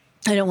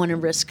 I don't want to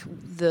risk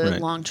the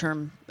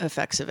long-term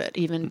effects of it.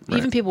 Even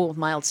people with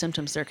mild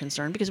symptoms, they're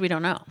concerned because we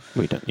don't know.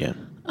 We don't. Yeah.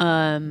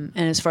 And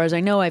as far as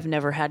I know, I've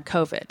never had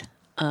COVID.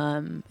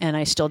 And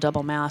I still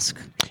double mask.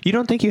 You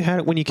don't think you had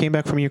it when you came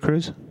back from your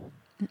cruise?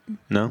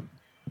 No?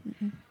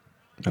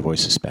 I've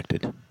always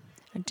suspected.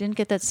 I didn't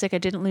get that sick. I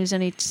didn't lose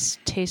any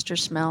taste or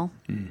smell.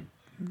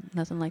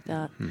 Nothing like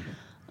that.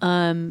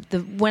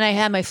 When I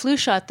had my flu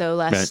shot, though,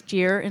 last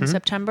year in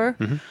September,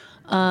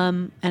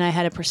 and I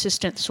had a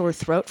persistent sore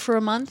throat for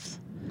a month,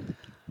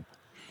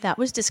 that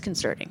was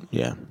disconcerting.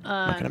 Yeah.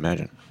 I can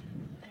imagine.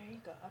 There you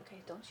go.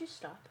 Okay, don't you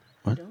stop.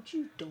 What? Don't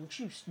you.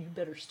 You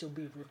better still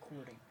be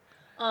recording.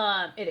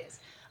 It is.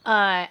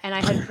 And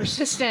I had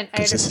persistent.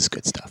 This is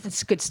good stuff.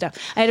 It's good stuff.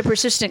 I had a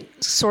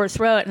persistent sore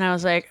throat, and I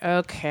was like,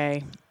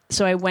 okay.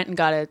 So I went and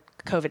got a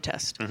COVID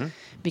test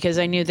because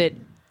I knew that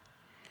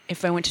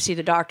if I went to see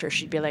the doctor,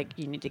 she'd be like,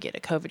 you need to get a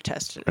COVID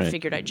test. I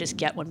figured I'd just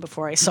get one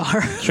before I saw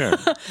her. Sure.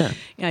 Yeah.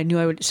 I knew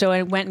I would. So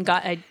I went and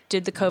I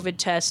did the COVID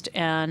test,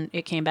 and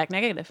it came back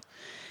negative.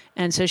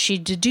 And so she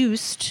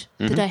deduced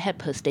that I had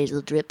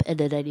postnasal drip and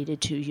that I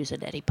needed to use a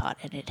neti pot,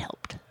 and it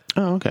helped.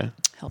 Oh, okay.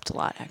 Helped a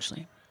lot,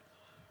 actually.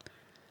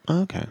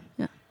 Okay.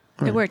 Yeah.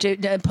 It worked.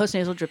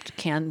 Postnasal drip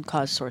can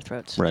cause sore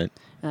throats. Right.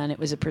 And it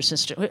was a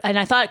persistent. And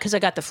I thought, because I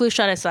got the flu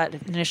shot, I thought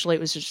initially it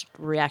was just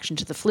a reaction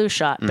to the flu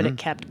shot, but it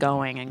kept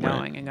going and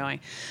going and going.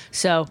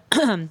 So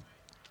that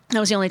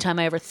was the only time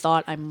I ever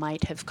thought I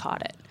might have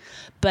caught it.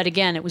 But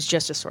again, it was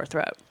just a sore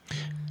throat.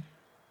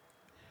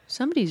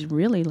 Somebody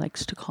really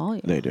likes to call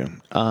you. They do.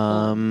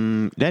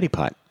 Neti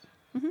pot.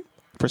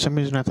 For some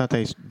reason, I thought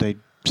they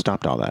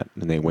stopped all that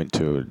and they went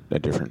to a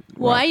different.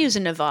 Well, I use a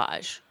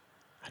Navage.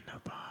 A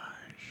Navage.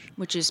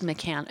 Which is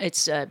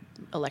It's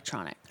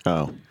electronic.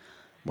 Oh.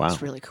 Wow.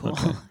 It's really cool.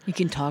 Okay. You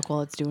can talk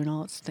while it's doing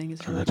all its things.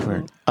 It's really That's cool.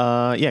 weird.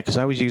 Yeah, because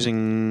I was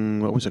using,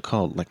 what was it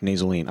called? Like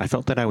Nasoline. I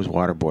felt that I was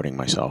waterboarding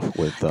myself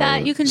with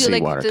That you can do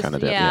seawater like kind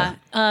of. yeah.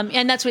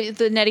 And that's what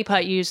the neti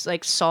pot used,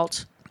 like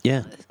salt.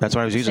 Yeah, that's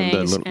why I was using the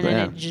Things, little. and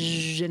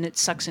then and it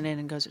sucks it in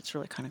and goes. It's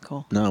really kind of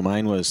cool. No,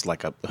 mine was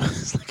like a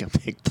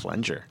big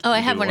plunger. Oh, I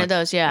have one of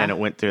those. Yeah, and it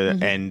went through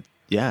and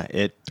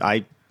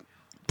I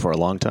for a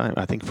long time,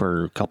 I think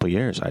for a couple of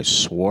years, I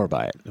swore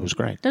by it. It was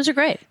great. Those are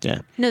great.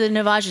 Yeah. No, the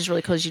Navage is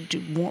really cool. You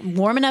do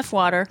warm enough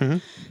water,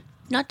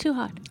 not too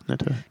hot. Not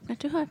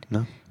too hot.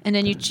 No. And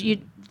then you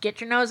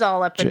get your nose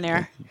all up in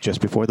there. Just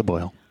before the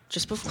boil.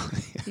 Just before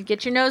you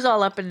get your nose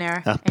all up in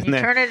there, Up and in you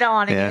there. turn it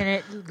on, Yeah.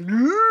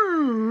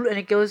 and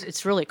it goes.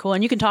 It's really cool,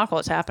 and you can talk while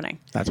it's happening.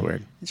 That's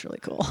weird. It's really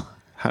cool.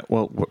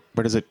 Well,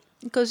 where does it?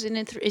 It goes in.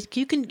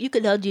 You can.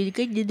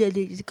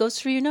 It goes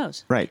through your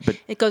nose. Right, but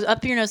It goes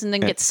up your nose and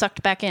then gets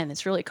sucked back in.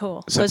 It's really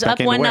cool. It Sucked goes back up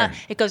into one. where?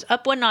 It goes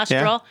up one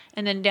nostril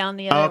and then down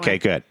the other. oh, okay, one.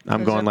 good. I'm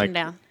Goes going up like. and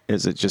down.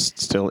 Is it just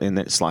still in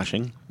there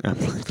sloshing?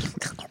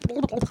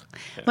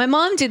 My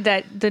mom did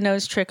the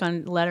nose trick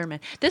on Letterman.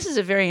 This is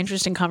a very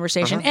interesting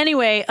conversation.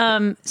 Anyway,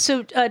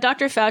 so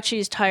Dr. Fauci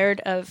is tired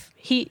of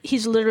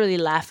he's literally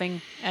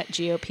laughing at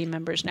GOP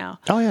members now.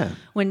 Oh yeah.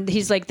 When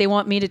he's like, they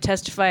want me to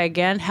testify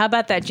again. How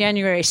about that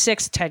January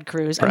 6th, Ted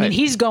Cruz? I mean, Right.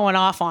 he's going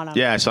off on him.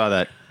 Yeah, I saw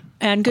that.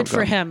 And good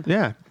for him.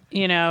 Yeah.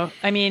 You know,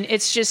 I mean,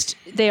 it's just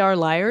they are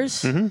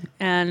liars,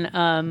 and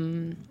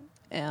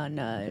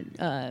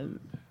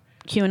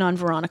QAnon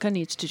Veronica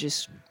needs to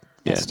just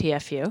Yeah.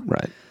 STF you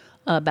Right.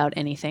 about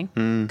anything.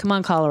 Come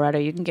on, Colorado,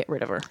 you can get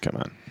rid of her. Come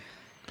on.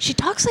 She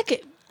talks like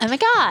it. Oh my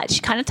God,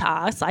 she kind of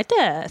talks like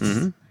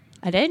this.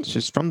 I didn't.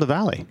 She's from the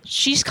Valley.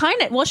 She's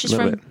kind of she's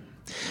Little from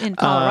bit. in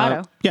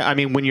Colorado. Yeah, I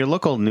mean, when your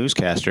local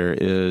newscaster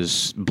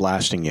is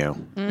blasting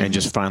you and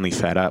just finally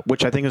fed up,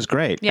 which I think is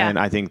great. Yeah. And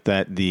I think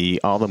that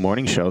all the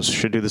morning shows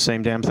should do the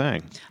same damn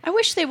thing. I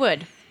wish they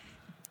would.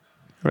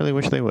 I really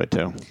wish they would,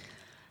 too.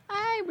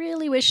 I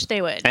really wish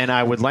they would. And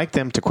I would like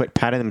them to quit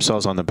patting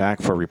themselves on the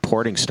back for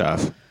reporting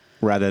stuff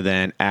rather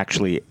than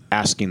actually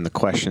asking the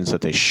questions that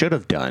they should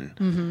have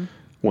done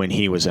when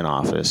he was in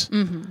office,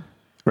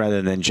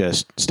 rather than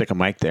just stick a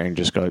mic there and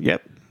just go,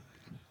 yep,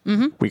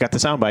 we got the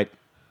soundbite.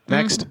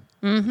 Next.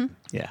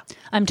 Yeah.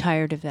 I'm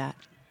tired of that.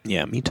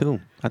 Yeah, me too.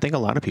 I think a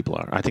lot of people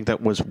are. I think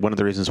that was one of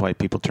the reasons why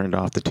people turned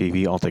off the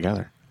TV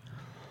altogether.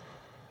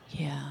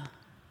 Yeah.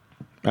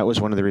 That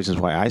was one of the reasons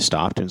why I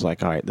stopped and was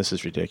like, all right, this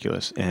is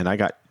ridiculous. And I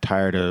got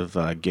tired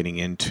of getting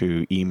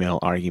into email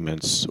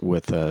arguments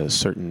with a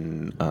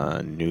certain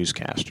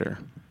newscaster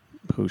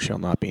who shall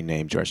not be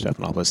named, George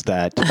Stephanopoulos,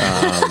 that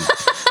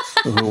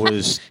who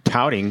was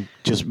touting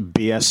just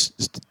BS,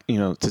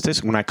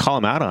 statistics. When I call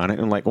him out on it,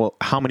 I'm like, well,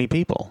 how many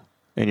people?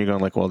 And you're going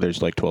like, well,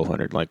 there's like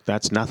 1,200. Like,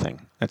 that's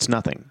nothing. That's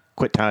nothing.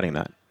 Quit touting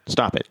that.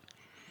 Stop it.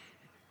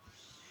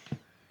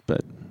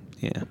 But,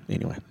 yeah,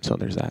 anyway, so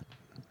there's that.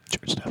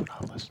 George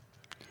Stephanopoulos.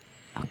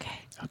 Okay.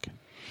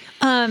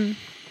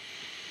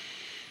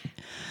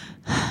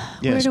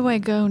 Yes. Where do I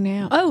go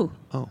now? Oh.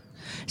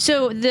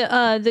 So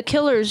the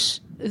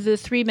killers, the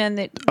 3 men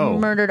that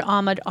murdered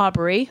Ahmaud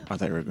Arbery,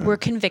 were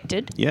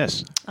convicted.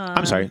 Yes.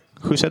 I'm sorry.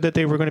 Who said that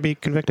they were going to be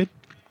convicted?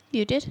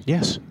 You did?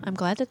 Yes. I'm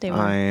glad that they were.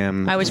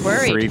 I was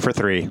worried. 3 for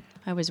 3.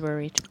 I was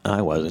worried.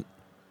 I wasn't.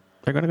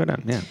 They're going to go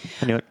down. Yeah,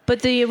 I knew it.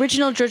 But the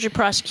original Georgia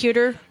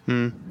prosecutor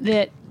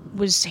that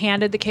was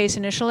handed the case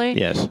initially,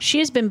 yes, she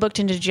has been booked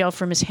into jail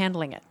for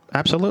mishandling it.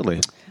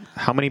 Absolutely.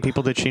 How many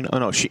people did she know? Oh,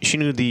 no, she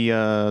knew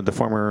the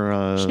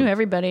former... she knew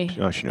everybody.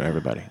 Oh, she knew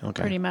everybody.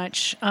 Okay. Pretty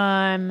much.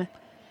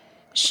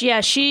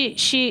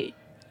 She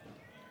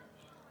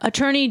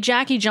Attorney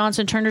Jackie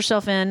Johnson turned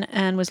herself in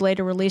and was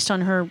later released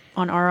on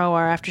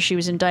ROR after she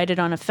was indicted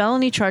on a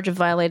felony charge of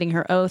violating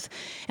her oath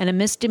and a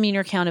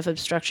misdemeanor count of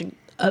obstructing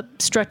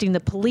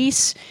the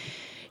police.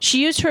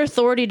 She used her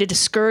authority to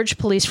discourage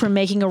police from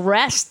making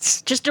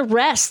arrests, just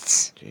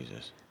arrests.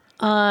 Jesus.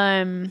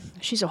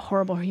 She's a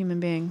horrible human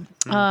being.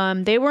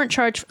 They weren't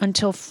charged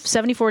until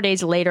 74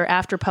 days later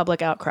after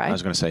public outcry. I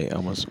was going to say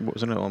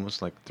wasn't it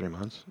almost like 3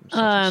 months?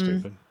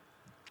 Stupid.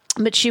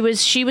 But she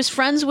was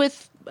friends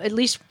with at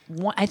least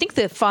one, I think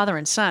the father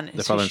and son.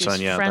 The father and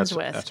son, yeah. Friends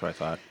that's what I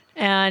thought.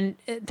 And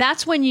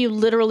that's when you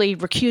literally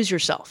recuse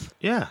yourself.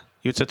 Yeah.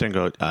 You'd sit there and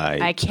go,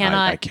 I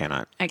cannot. I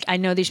cannot. I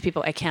know these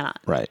people. I cannot.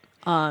 Right.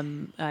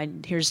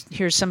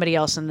 Here's somebody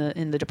else in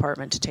the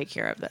department to take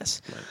care of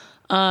this.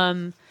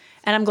 Right.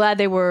 And I'm glad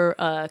they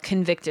were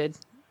convicted.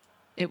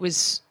 It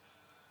was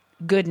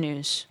good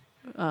news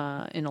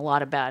in a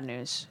lot of bad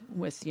news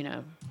with,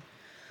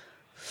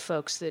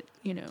 folks that,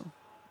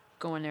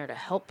 go in there to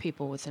help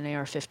people with an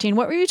AR-15.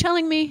 What were you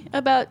telling me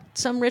about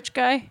some rich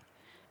guy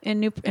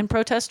in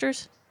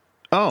protesters?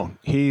 Oh,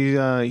 he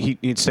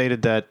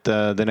stated that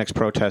the next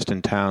protest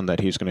in town that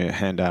he's going to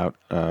hand out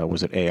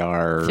was it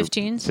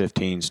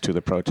AR-15s to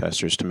the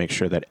protesters to make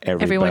sure that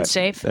everyone's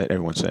safe. That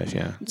everyone's safe,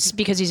 yeah. It's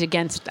because he's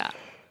against that.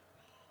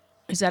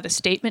 Is that a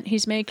statement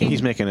he's making?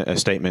 He's making a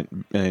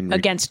statement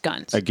against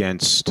guns,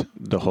 against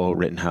the whole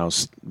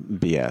Rittenhouse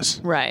BS.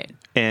 Right.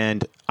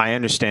 And I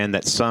understand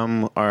that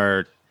some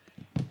are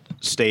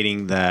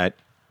stating that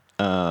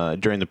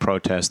during the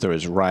protest there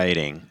was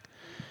rioting,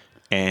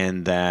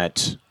 and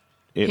that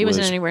he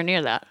wasn't anywhere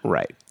near that.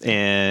 Right.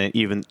 And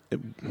even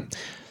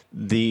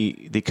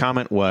the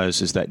comment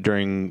is that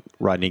during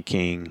Rodney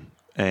King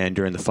and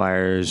during the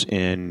fires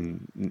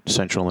in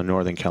Central and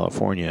Northern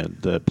California,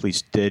 the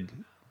police did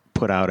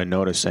put out a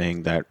notice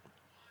saying that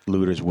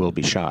looters will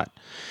be shot.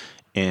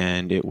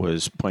 And it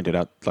was pointed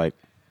out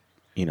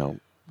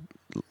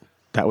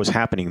that was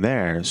happening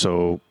there.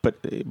 So, but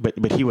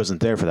he wasn't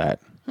there for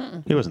that.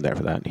 He wasn't there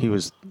for that. He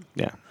was,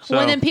 yeah. So,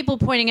 well, and then people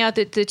pointing out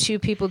that the 2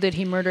 people that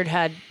he murdered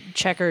had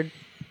checkered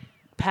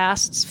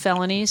pasts,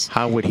 felonies.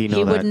 How would he know that?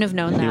 He wouldn't have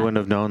known that. He wouldn't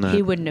have known that.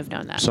 He wouldn't have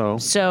known that.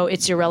 So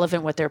it's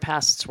irrelevant what their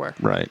pasts were.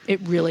 Right. It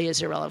really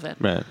is irrelevant.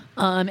 Right.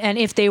 And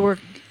if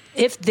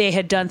they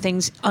had done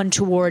things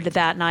untoward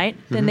that night,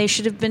 then they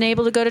should have been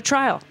able to go to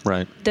trial.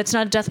 Right. That's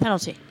not a death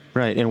penalty.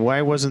 Right. And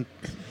why wasn't...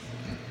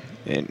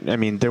 I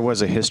mean, there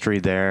was a history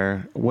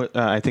there.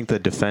 I think the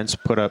defense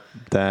put up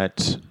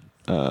that...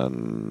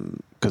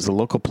 because the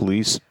local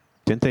police,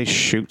 didn't they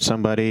shoot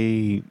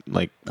somebody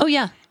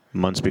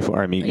months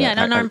before? I mean, an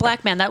unarmed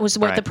black man. That was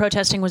what the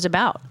protesting was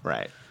about.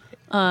 Right.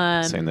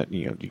 Saying that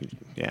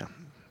yeah.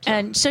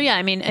 And so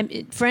I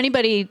mean, for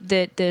anybody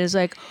that is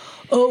like,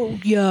 oh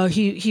yeah,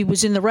 he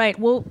was in the right.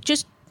 Well,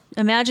 just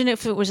imagine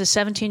if it was a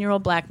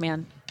 17-year-old black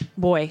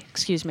boy,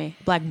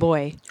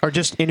 or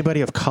just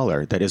anybody of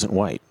color that isn't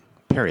white.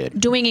 Period.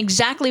 Doing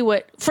exactly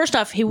what. First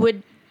off, he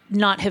would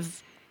not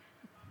have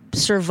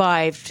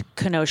survived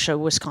Kenosha,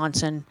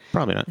 Wisconsin.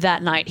 Probably not.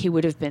 That night, he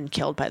would have been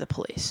killed by the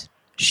police.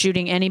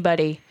 Shooting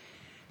anybody.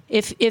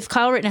 If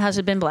Kyle Rittenhouse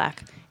had been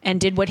black and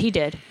did what he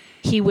did,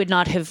 he would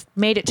not have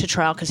made it to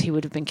trial because he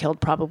would have been killed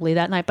probably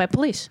that night by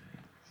police.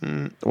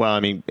 Well, I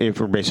mean,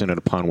 if we're basing it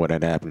upon what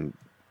had happened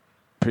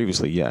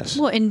previously, yes.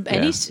 Well, in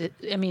any,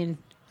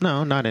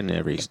 No, not in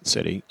every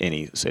city.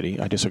 Any city.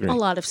 I disagree. A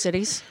lot of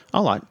cities.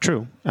 A lot.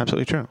 True.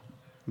 Absolutely true.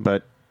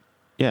 But,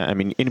 yeah, I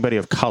mean, anybody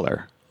of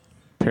color,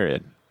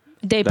 period.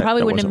 They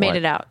probably wouldn't have made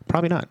it out.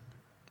 Probably not.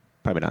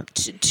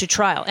 To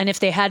trial. And if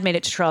they had made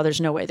it to trial,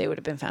 there's no way they would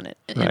have been found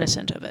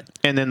innocent of it.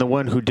 And then the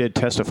one who did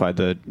testify,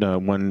 the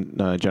one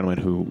gentleman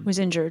who was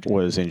injured,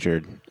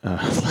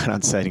 flat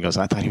out said, he goes,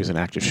 I thought he was an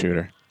active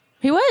shooter.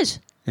 He was.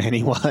 And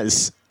he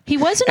was. He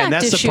was an active shooter. And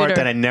that's the part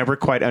that I never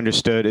quite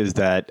understood is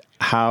that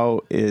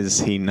how is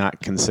he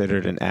not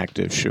considered an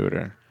active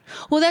shooter?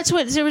 Well,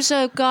 there was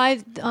a guy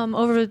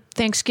over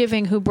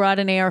Thanksgiving who brought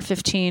an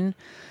AR-15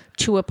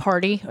 to a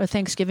party, a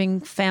Thanksgiving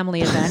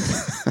family event.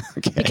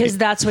 because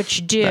that's what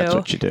you do. That's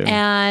what you do.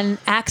 And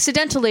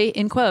accidentally,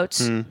 in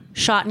quotes,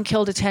 shot and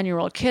killed a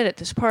 10-year-old kid at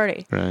this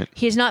party. Right.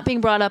 He is not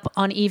being brought up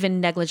on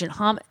even negligent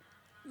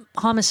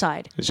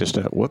homicide. It's just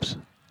a whoops.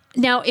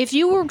 Now, if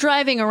you were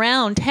driving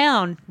around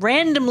town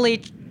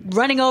randomly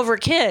running over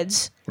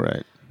kids,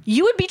 Right.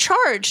 you would be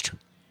charged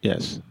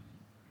Yes.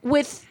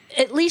 with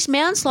at least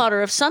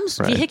manslaughter of some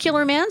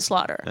vehicular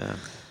manslaughter. Yeah.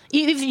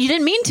 If you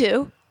didn't mean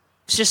to,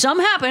 it's just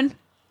something happened.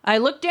 I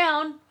looked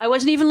down. I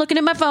wasn't even looking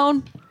at my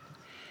phone.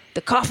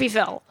 The coffee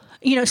fell.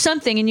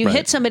 Something, and you Right.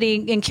 hit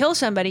somebody and kill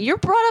somebody. You're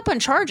brought up on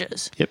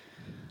charges. Yep.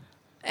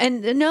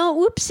 And no,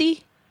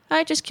 whoopsie,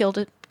 I just killed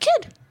a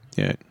kid.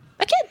 Yeah.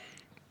 A kid.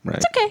 Right.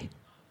 It's okay.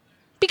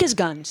 Because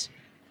guns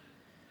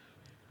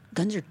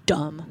are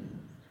dumb.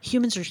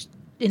 Humans are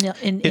It's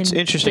in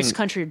interesting. this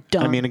country are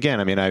dumb.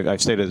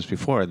 I've stated this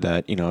before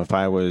that, if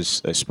I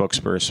was a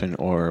spokesperson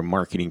or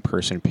marketing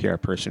person, PR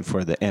person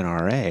for the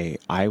NRA,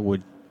 I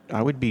would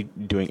be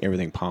doing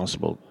everything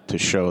possible to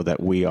show that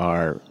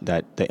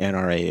that the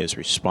NRA is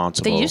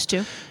responsible. They used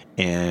to.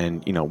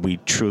 And, we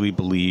truly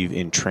believe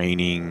in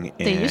training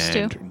They used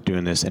to.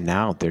 doing this. And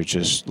now they're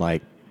just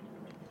like,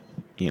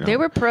 they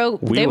were pro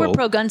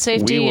gun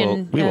safety.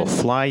 We will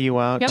fly you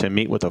out Yep. to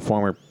meet with a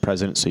former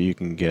president so you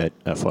can get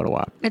a photo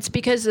op. It's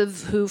because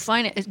of who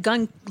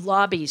gun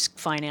lobbies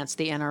finance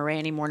the NRA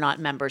anymore, not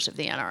members of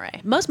the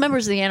NRA. Most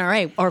members of the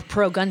NRA are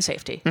pro gun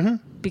safety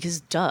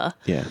because duh.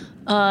 Yeah.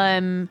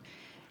 And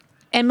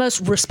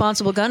most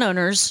responsible gun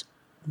owners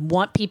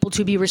want people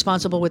to be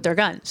responsible with their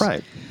guns.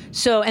 Right.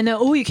 So, and then,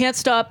 you can't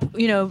stop,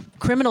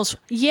 criminals.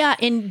 Yeah,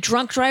 and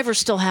drunk drivers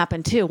still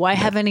happen too. Why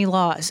have any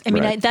laws? I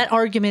mean, Right. that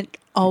argument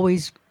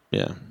always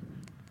Yeah.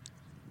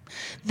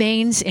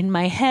 veins in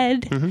my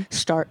head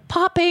start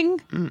popping.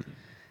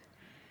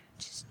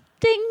 Just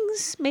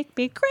things make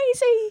me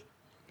crazy.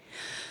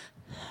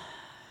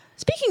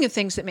 Speaking of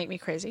things that make me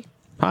crazy,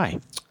 Hi.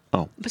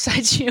 Oh.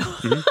 besides you,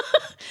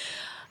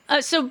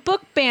 so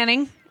book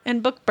banning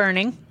and book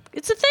burning,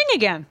 it's a thing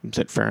again. Is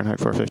it Fahrenheit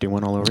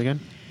 451 all over again?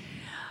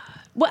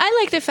 Well, I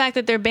like the fact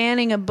that they're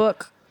banning a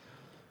book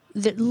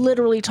that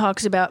literally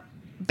talks about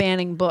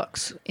banning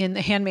books in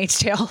The Handmaid's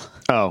Tale.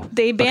 Oh.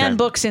 They ban okay.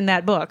 books in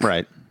that book.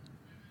 Right.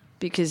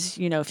 Because,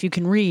 if you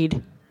can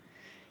read,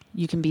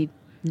 you can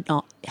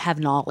have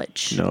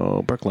knowledge.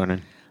 No book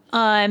learning.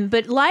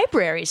 But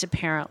libraries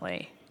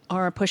apparently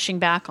are pushing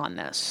back on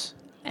this.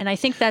 And I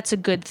think that's a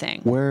good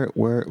thing. Where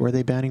are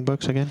they banning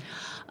books again?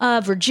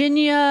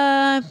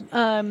 Virginia,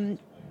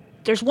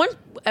 there's one,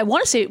 I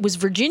want to say it was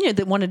Virginia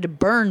that wanted to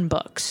burn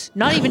books,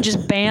 not even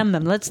just ban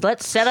them. Let's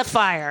set a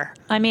fire.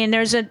 I mean, they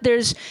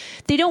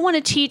don't want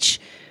to teach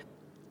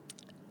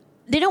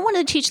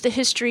the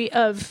history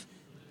of.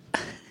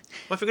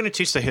 Well, if you're going to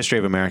teach the history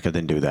of America,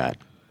 then do that.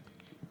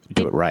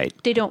 Do it right.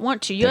 They don't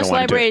want to. They don't U.S.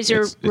 want to do it. libraries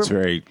are. It's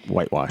very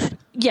whitewashed.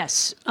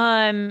 Yes.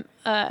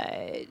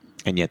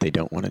 And yet they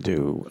don't want to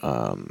do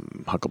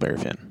Huckleberry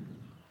Finn.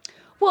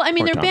 Well, I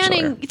mean, Or they're Tom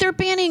banning Sawyer. they're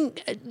banning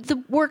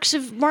the works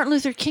of Martin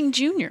Luther King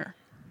Jr.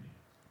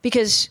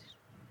 because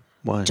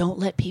Why? don't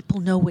let people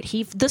know what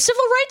the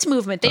civil rights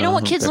movement. They don't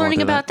want kids they won't learning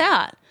do about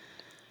that.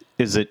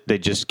 Is it they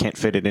just can't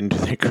fit it into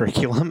their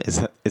curriculum? Is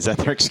that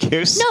their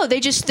excuse? No, they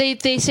say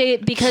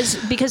it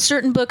because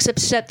certain books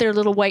upset their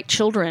little white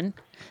children.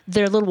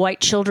 Their little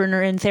white children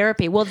are in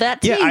therapy. Well,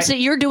 that means that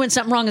you're doing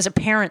something wrong as a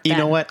parent. You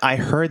know what? I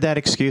heard that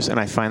excuse, and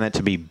I find that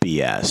to be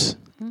BS.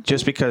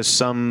 Just because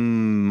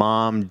some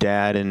mom,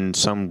 dad in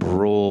some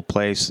rural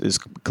place is,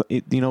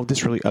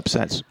 this really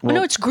upsets. Well,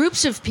 no, it's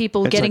groups of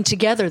people getting like-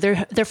 together.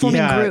 They're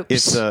forming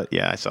groups.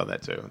 I saw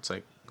that too. It's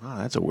like, oh,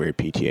 that's a weird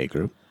PTA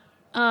group.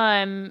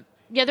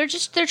 Yeah,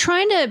 they're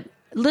trying to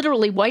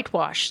literally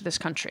whitewash this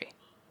country.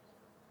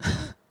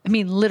 I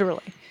mean,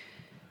 literally.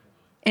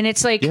 And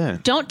it's like,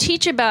 don't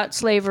teach about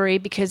slavery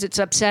because it's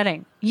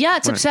upsetting. Yeah,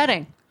 it's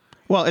upsetting.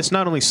 Well, it's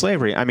not only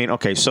slavery. I mean,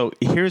 okay, so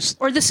here's...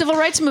 Or the civil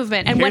rights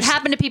movement and what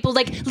happened to people,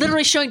 like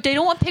literally showing, they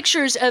don't want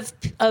pictures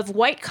of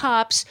white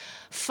cops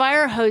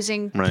fire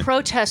hosing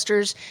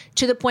protesters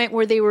to the point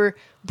where they were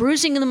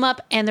bruising them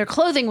up and their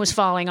clothing was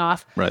falling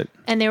off. Right.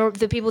 And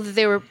the people that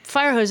they were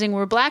fire hosing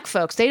were black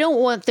folks. They don't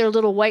want their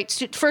little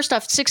white... First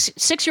off,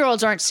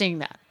 6-year-olds aren't seeing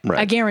that. Right.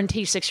 I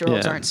guarantee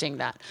 6-year-olds aren't seeing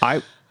that.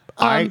 But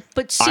I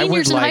seniors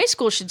would in high like-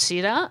 school should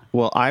see that.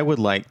 Well, I would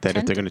like that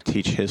if they're going to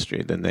teach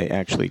history, then they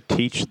actually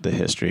teach the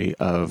history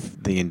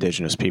of the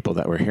indigenous people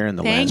that were here in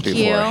the lands Thank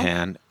you.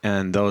 beforehand,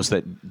 and those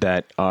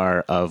that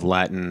are of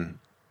Latin,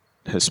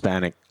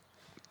 Hispanic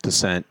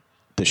descent,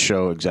 to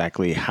show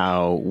exactly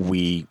how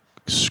we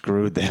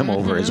screwed them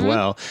over as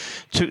well,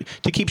 to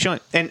keep showing.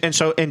 And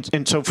so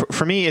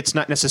for me, it's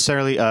not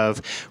necessarily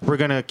of we're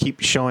going to keep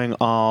showing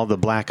all the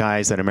black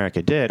eyes that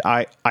America did.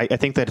 I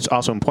think that it's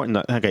also important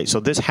that, okay, so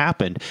this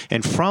happened,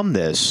 and from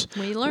this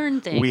We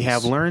learn things. we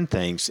have learned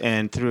things,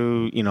 and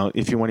through,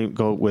 if you want to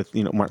go with,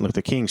 Martin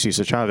Luther King,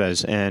 Cesar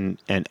Chavez, and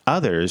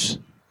others,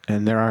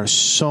 and there are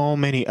so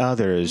many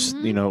others,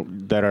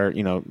 that are,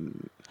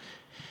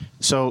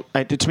 So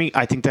to me,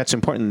 I think that's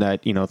important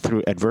that,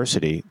 through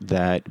adversity,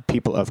 that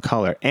people of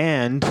color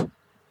and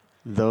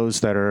those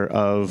that are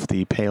of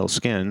the pale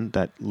skin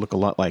that look a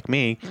lot like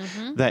me,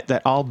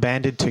 that all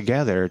banded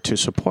together to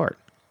support.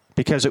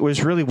 Because it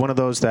was really one of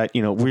those that,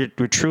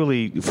 we're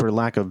truly, for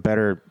lack of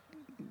better,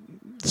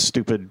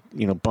 stupid,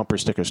 bumper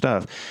sticker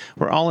stuff,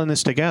 we're all in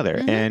this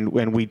together. And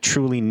when we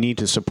truly need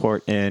to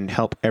support and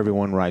help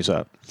everyone rise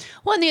up.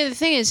 Well, and the other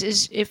thing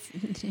is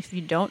if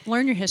you don't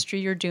learn your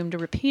history, you're doomed to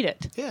repeat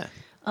it. Yeah.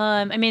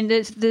 I mean,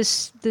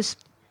 this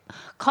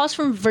calls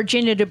from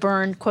Virginia to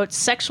burn, quote,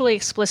 sexually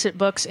explicit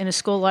books in a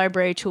school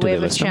library to a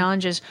wave of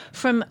challenges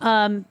from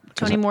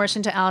Toni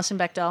Morrison to Alison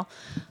Bechdel.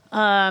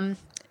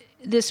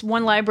 This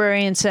one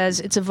librarian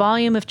says, it's a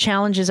volume of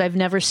challenges I've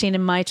never seen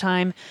in my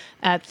time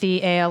at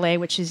the ALA,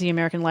 which is the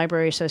American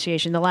Library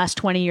Association. The last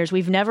 20 years,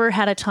 we've never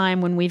had a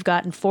time when we've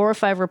gotten 4 or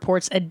 5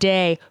 reports a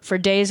day for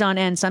days on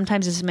end,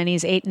 sometimes as many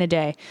as 8 in a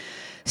day.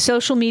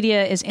 Social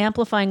media is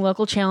amplifying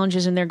local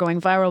challenges and they're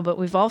going viral, but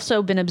we've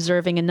also been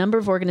observing a number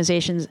of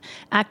organizations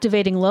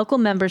activating local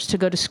members to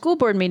go to school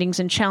board meetings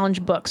and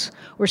challenge books.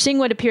 We're seeing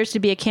what appears to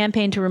be a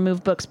campaign to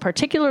remove books,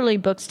 particularly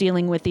books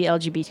dealing with the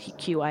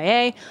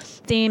LGBTQIA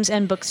themes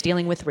and books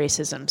dealing with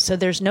racism. So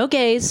there's no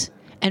gays,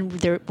 and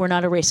we're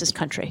not a racist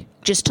country,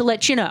 just to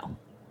let you know.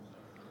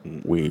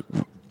 We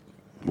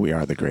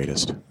are the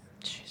greatest.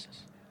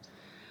 Jesus.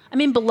 I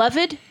mean,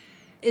 Beloved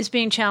is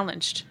being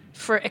challenged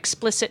for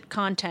explicit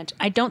content.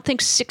 I don't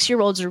think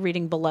 6-year-olds are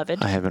reading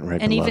Beloved. I haven't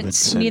read and Beloved even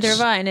since. neither have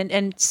I.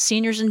 And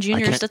seniors and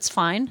juniors, that's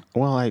fine.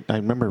 Well, I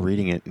remember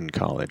reading it in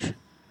college.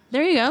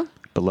 There you go.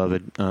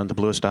 Beloved, The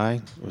Bluest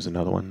Eye was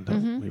another one that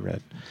we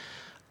read.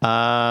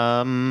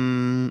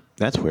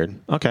 That's weird.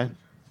 Okay.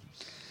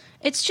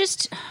 It's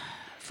just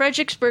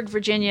Fredericksburg,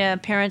 Virginia,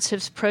 parents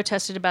have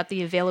protested about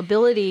the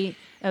availability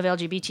of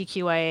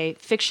LGBTQIA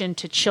fiction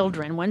to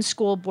children. One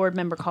school board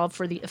member called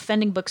for the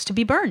offending books to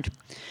be burned.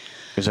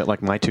 Is it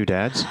like My Two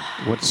Dads?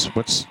 What's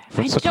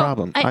the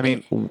problem? I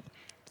mean,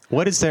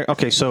 what is there?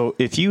 Okay, so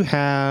if you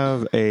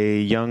have a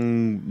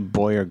young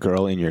boy or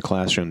girl in your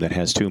classroom that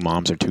has 2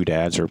 moms or 2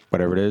 dads or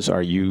whatever it is,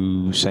 are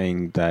you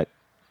saying that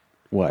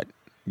what?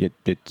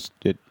 That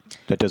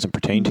doesn't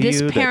pertain to you?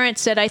 This parent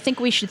said, I think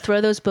we should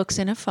throw those books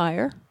in a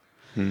fire.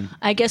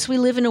 I guess we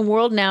live in a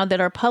world now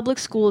that our public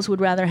schools would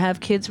rather have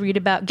kids read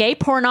about gay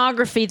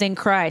pornography than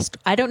Christ.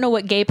 I don't know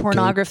what gay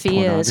pornography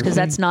is, because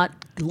that's not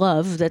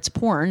love, that's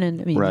porn.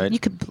 And I mean, you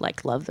could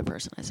love the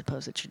person, I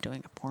suppose, that you're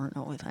doing a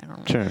porno with. I don't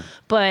know. Sure.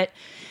 But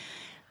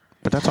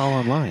that's all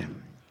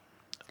online.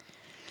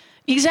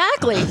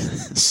 Exactly.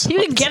 You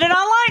can get it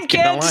online, kids.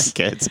 Get online,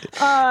 kids.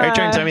 Are you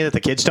trying to tell me that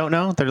the kids don't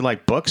know? They're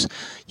like books?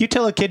 You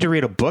tell a kid to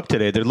read a book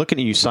today, they're looking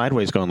at you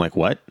sideways going like,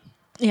 what?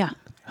 Yeah.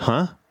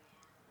 Huh?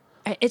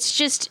 It's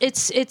just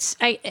it's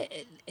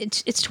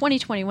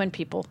 2021,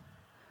 people.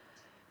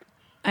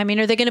 I mean,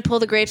 are they going to pull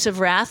the grapes of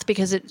wrath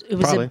because it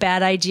was Probably. a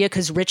bad idea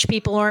because rich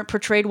people aren't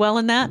portrayed well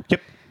in that?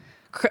 Yep.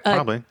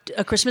 Probably.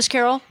 A Christmas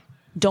Carol?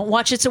 Don't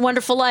watch It's a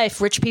Wonderful Life.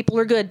 Rich people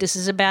are good. This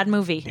is a bad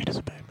movie. It is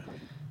a bad movie.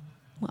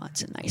 Well,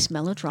 it's a nice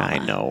melodrama. I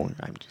know.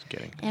 I'm just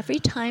kidding. Every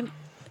time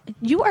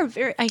you are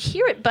I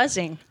hear it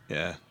buzzing.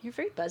 Yeah. You're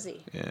very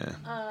buzzy. Yeah.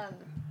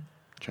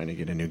 Trying to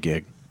get a new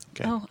gig.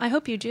 Okay. Oh, I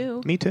hope you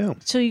do. Me too.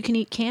 So you can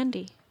eat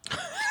candy.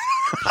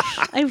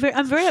 I'm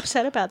very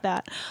upset about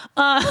that.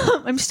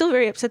 I'm still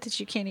very upset that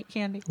you can't eat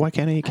candy. Why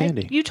can't I eat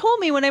candy? You told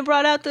me when I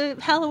brought out the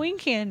Halloween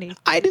candy.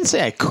 I didn't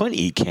say I couldn't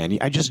eat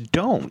candy. I just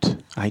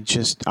don't.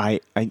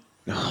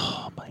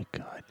 Oh my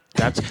God.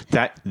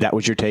 That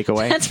was your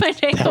takeaway? That's my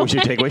takeaway. That was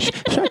your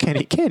takeaway? Sure, I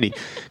can't eat candy.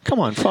 Come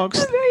on,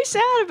 folks. I'm very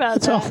sad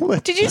about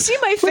that. Did you see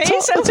my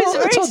face?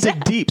 Let's all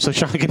dig deep so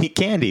Sean can eat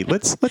candy.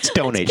 Let's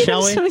donate,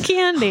 shall we? Some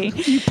candy.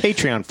 You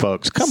Patreon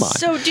folks, come on.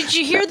 So did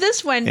you hear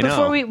this one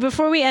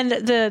before we end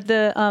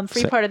the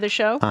free part of the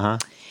show? Uh-huh.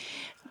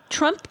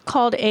 Trump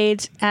called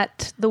aides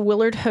at the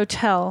Willard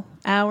Hotel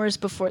hours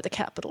before the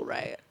Capitol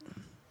riot.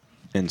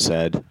 And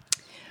said,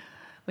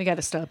 we got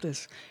to stop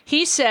this.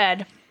 He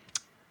said,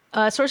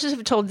 sources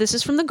have told, this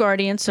is from The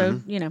Guardian,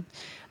 so,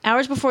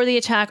 hours before the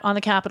attack on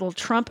the Capitol,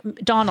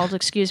 Donald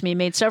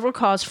made several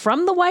calls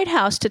from the White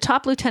House to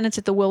top lieutenants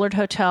at the Willard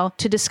Hotel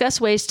to discuss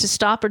ways to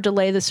stop or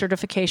delay the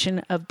certification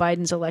of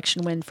Biden's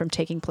election win from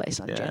taking place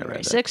on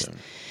January 6th.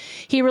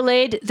 He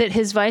relayed that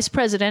his vice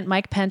president,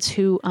 Mike Pence,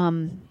 who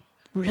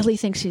really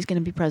thinks he's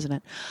going to be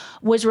president,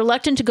 was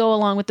reluctant to go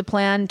along with the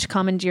plan to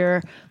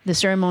commandeer the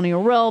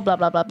ceremonial role, blah,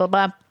 blah, blah, blah,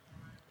 blah.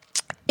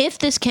 If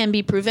this can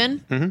be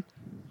proven,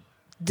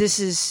 this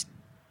is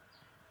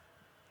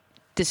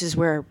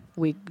where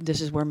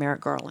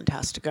Merrick Garland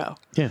has to go.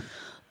 Yeah.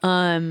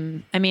 I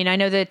mean, I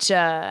know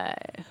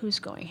that who's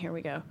going? Here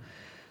we go.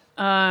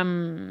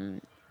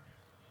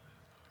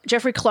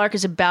 Jeffrey Clark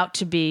is about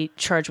to be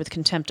charged with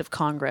contempt of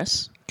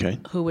Congress. Okay.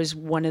 Who was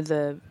one of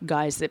the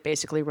guys that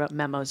basically wrote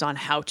memos on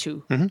how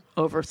to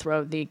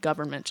overthrow the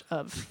government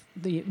of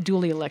the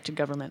duly elected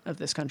government of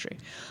this country.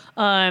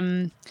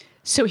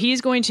 So he's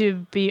going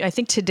to be. I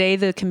think today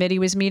the committee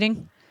was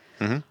meeting.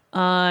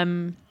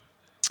 No,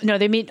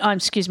 they meet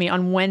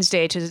on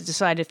Wednesday to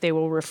decide if they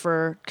will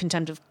refer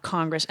contempt of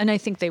Congress. And I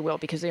think they will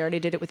because they already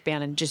did it with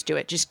Bannon. Just do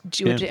it. Just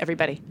do it to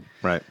everybody.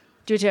 Right.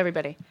 Do it to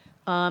everybody.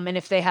 And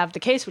if they have the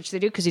case, which they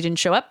do because he didn't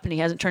show up and he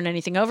hasn't turned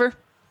anything over.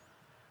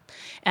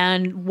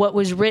 And what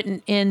was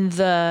written in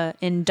the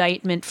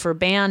indictment for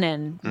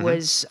Bannon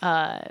was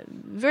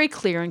very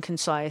clear and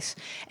concise.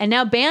 And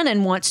now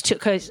Bannon wants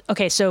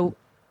to, so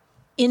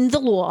in the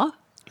law,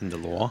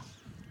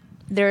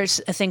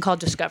 there's a thing called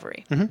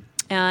discovery.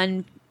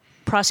 And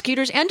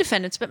prosecutors and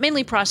defendants, but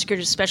mainly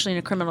prosecutors, especially in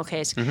a criminal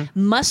case,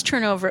 must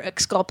turn over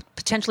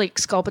potentially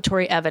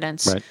exculpatory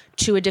evidence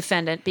to a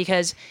defendant,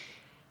 because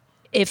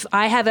if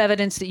I have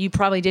evidence that you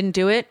probably didn't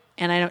do it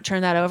and I don't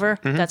turn that over,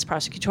 that's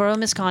prosecutorial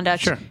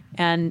misconduct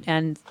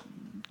and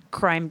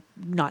crime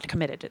not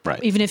committed.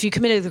 Right. Even if you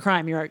committed the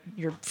crime, you're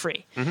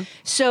free.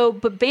 So,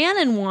 but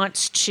Bannon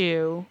wants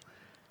to,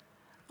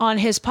 on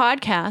his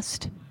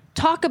podcast,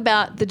 talk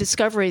about the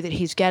discovery that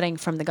he's getting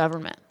from the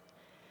government.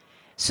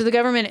 So the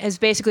government is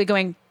basically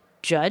going,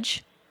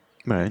 Judge,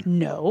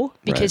 no,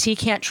 because he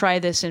can't try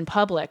this in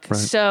public.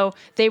 So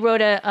they wrote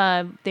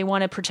they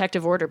want a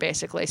protective order,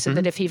 basically, so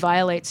that if he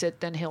violates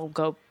it, then he'll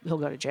go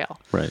to jail.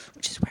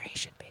 Which is where he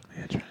should be.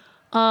 That's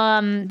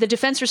right. The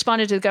defense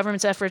responded to the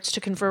government's efforts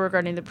to confer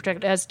regarding the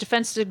protect. As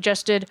defense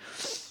suggested,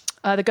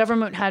 the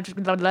government had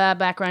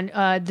background.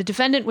 The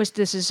defendant was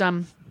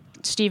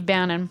Steve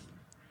Bannon.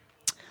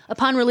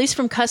 Upon release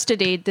from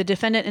custody, the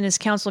defendant and his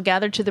counsel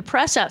gathered to the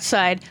press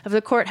outside of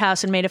the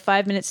courthouse and made a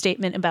 5-minute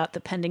statement about the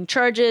pending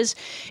charges.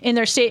 In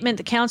their statement,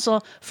 the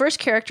counsel first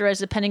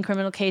characterized the pending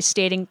criminal case,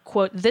 stating,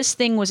 quote, "This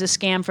thing was a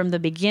scam from the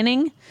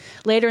beginning."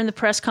 Later in the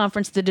press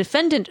conference, the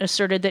defendant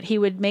asserted that he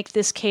would make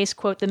this case,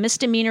 quote, "the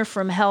misdemeanor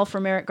from hell for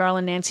Merrick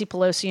Garland, Nancy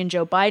Pelosi, and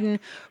Joe Biden.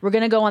 We're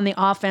going to go on the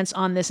offense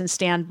on this and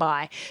stand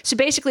by." So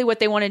basically what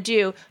they want to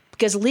do,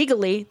 because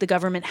legally the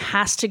government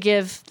has to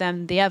give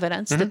them the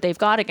evidence that they've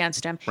got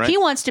against him. He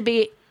wants to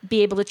be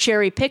able to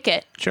cherry pick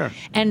it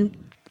and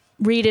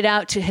read it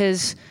out to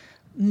his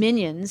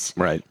minions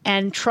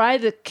and try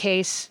the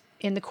case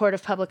in the court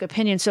of public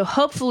opinion. So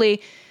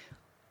hopefully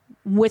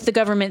with the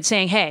government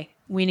saying, hey,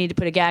 we need to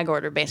put a gag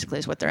order, basically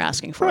is what they're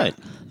asking for.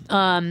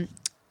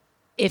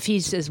 If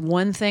he says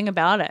one thing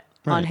about it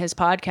on his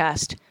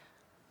podcast,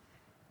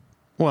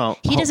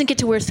 he doesn't get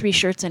to wear 3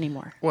 shirts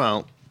anymore.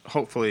 Well,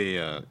 hopefully,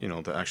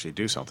 they'll actually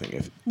do something.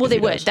 If they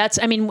would. Does.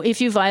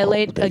 If you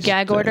violate a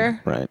gag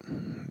order,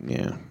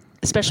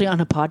 especially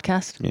on a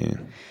podcast,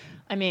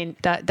 I mean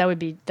that would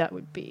be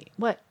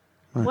what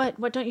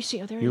don't you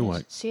see? Oh, there it is.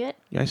 What? See it?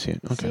 Yeah, I see it.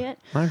 Okay. See it?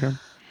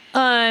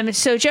 Okay.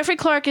 So Jeffrey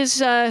Clark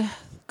is going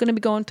to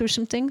be going through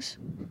some things.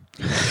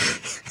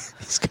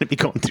 He's going to be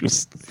going through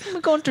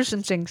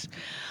some things.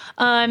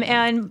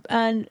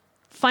 And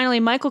finally,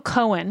 Michael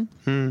Cohen.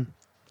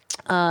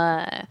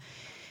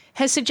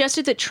 Has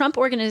suggested that Trump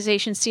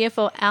Organization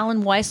CFO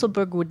Alan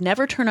Weisselberg would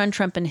never turn on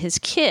Trump and his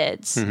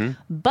kids,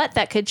 but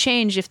that could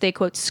change if they,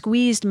 quote,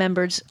 squeezed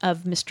members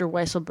of Mr.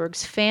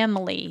 Weisselberg's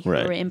family who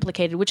were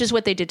implicated, which is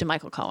what they did to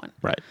Michael Cohen.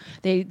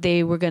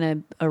 They were going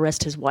to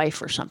arrest his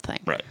wife or something.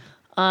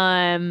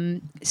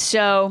 And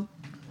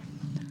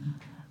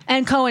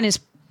Cohen is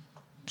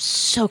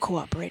so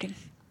cooperating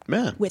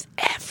with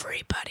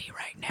everybody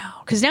right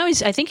now, because now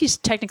I think he's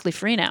technically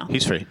free now.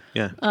 He's free,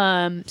 yeah.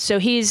 So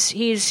he's.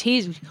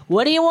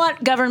 What do you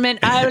want, government?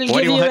 I will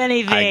give you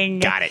anything. I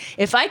got it.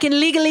 If I can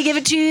legally give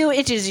it to you,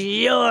 it is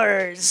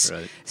yours.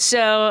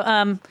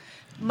 So,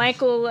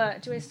 Michael,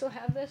 do I still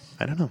have this?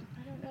 I don't know.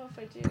 I don't know if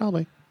I do.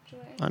 Probably. Do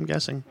I? I'm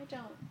guessing. I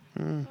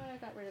don't. I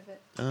got rid of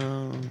it.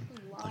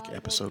 Like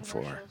episode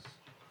 4.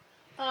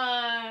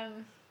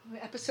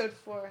 Episode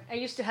 4. I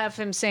used to have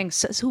him saying,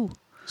 "Says who?"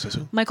 Says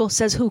who? Michael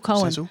says who?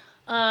 Cohen. Says who?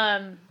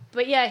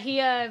 But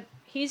yeah,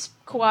 he's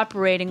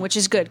cooperating, which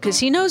is good because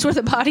he knows where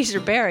the bodies are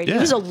buried. Yeah. He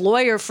was a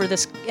lawyer for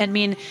this. I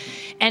mean,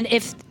 and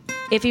if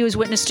he was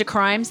witness to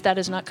crimes, that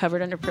is not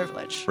covered under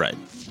privilege.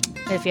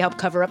 If he helped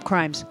cover up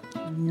crimes,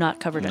 not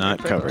covered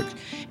under privilege.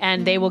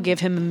 And they will give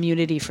him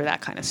immunity for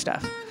that kind of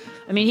stuff.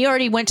 I mean, he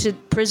already went to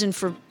prison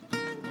for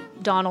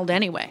Donald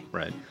anyway.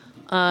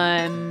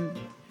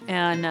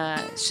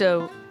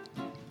 So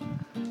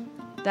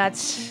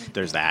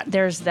there's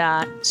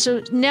that.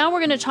 So now we're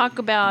going to talk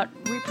about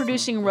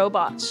reproducing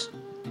robots.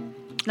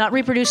 Not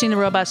reproducing the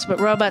robots, but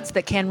robots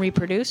that can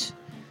reproduce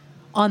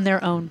on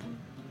their own.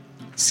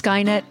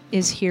 Skynet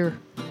is here.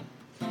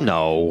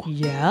 No.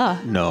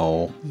 Yeah.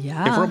 No.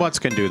 Yeah. If robots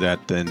can do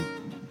that, then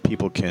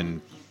people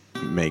can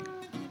make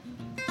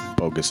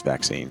bogus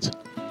vaccines.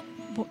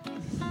 Well,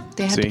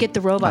 they have to get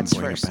the robots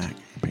first.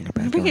 Bring it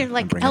back. Bring it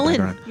like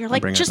Ellen. You're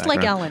like just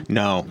like Ellen.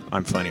 No,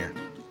 I'm funnier.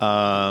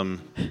 I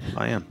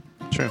am.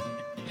 True.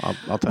 I'll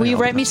tell you. Will you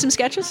write me some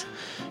sketches?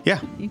 Yeah.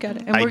 You got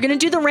it. And we're going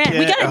to do the rant.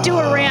 We got to do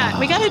a rant.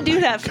 We got to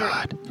do that.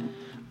 God.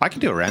 I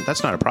can do a rant.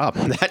 That's not a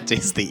problem. That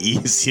is the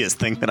easiest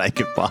thing that I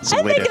could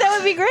possibly do. I think that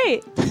would be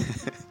great.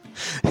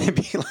 It'd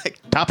be like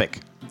topic,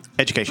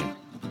 education.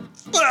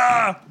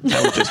 That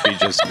would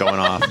just be going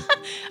off.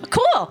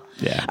 Cool.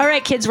 Yeah. All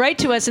right, kids, write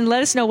to us and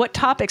let us know what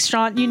topics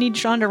you need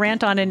Sean to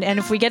rant on. And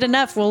if we get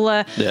enough, we'll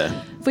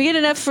if we get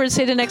enough for,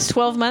 say, the next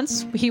 12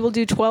 months, he will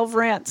do 12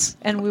 rants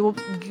and we will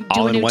do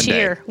all a new one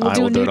tier. Day. We'll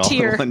do a new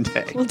tier. One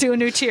day. We'll do a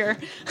new tier.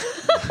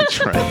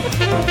 That's right.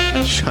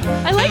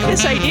 I like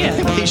this idea.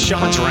 Pay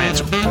Sean's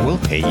rants. We'll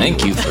pay you.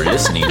 Thank you for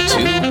listening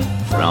to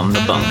From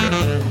the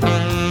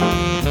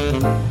Bunker.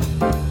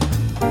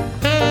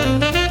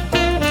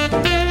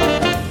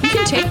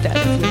 Take that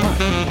if you want.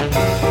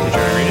 Did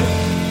you read it?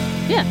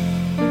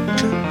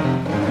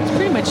 Yeah. It's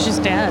pretty much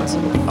just ads.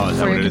 Oh, is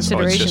that for what your it is? Oh,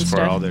 it's consideration just for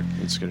stuff. all their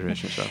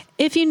consideration stuff.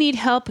 If you need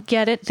help,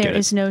 get it. There Get it.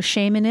 is no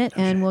shame in it,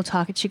 and we'll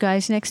talk at you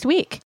guys next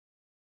week.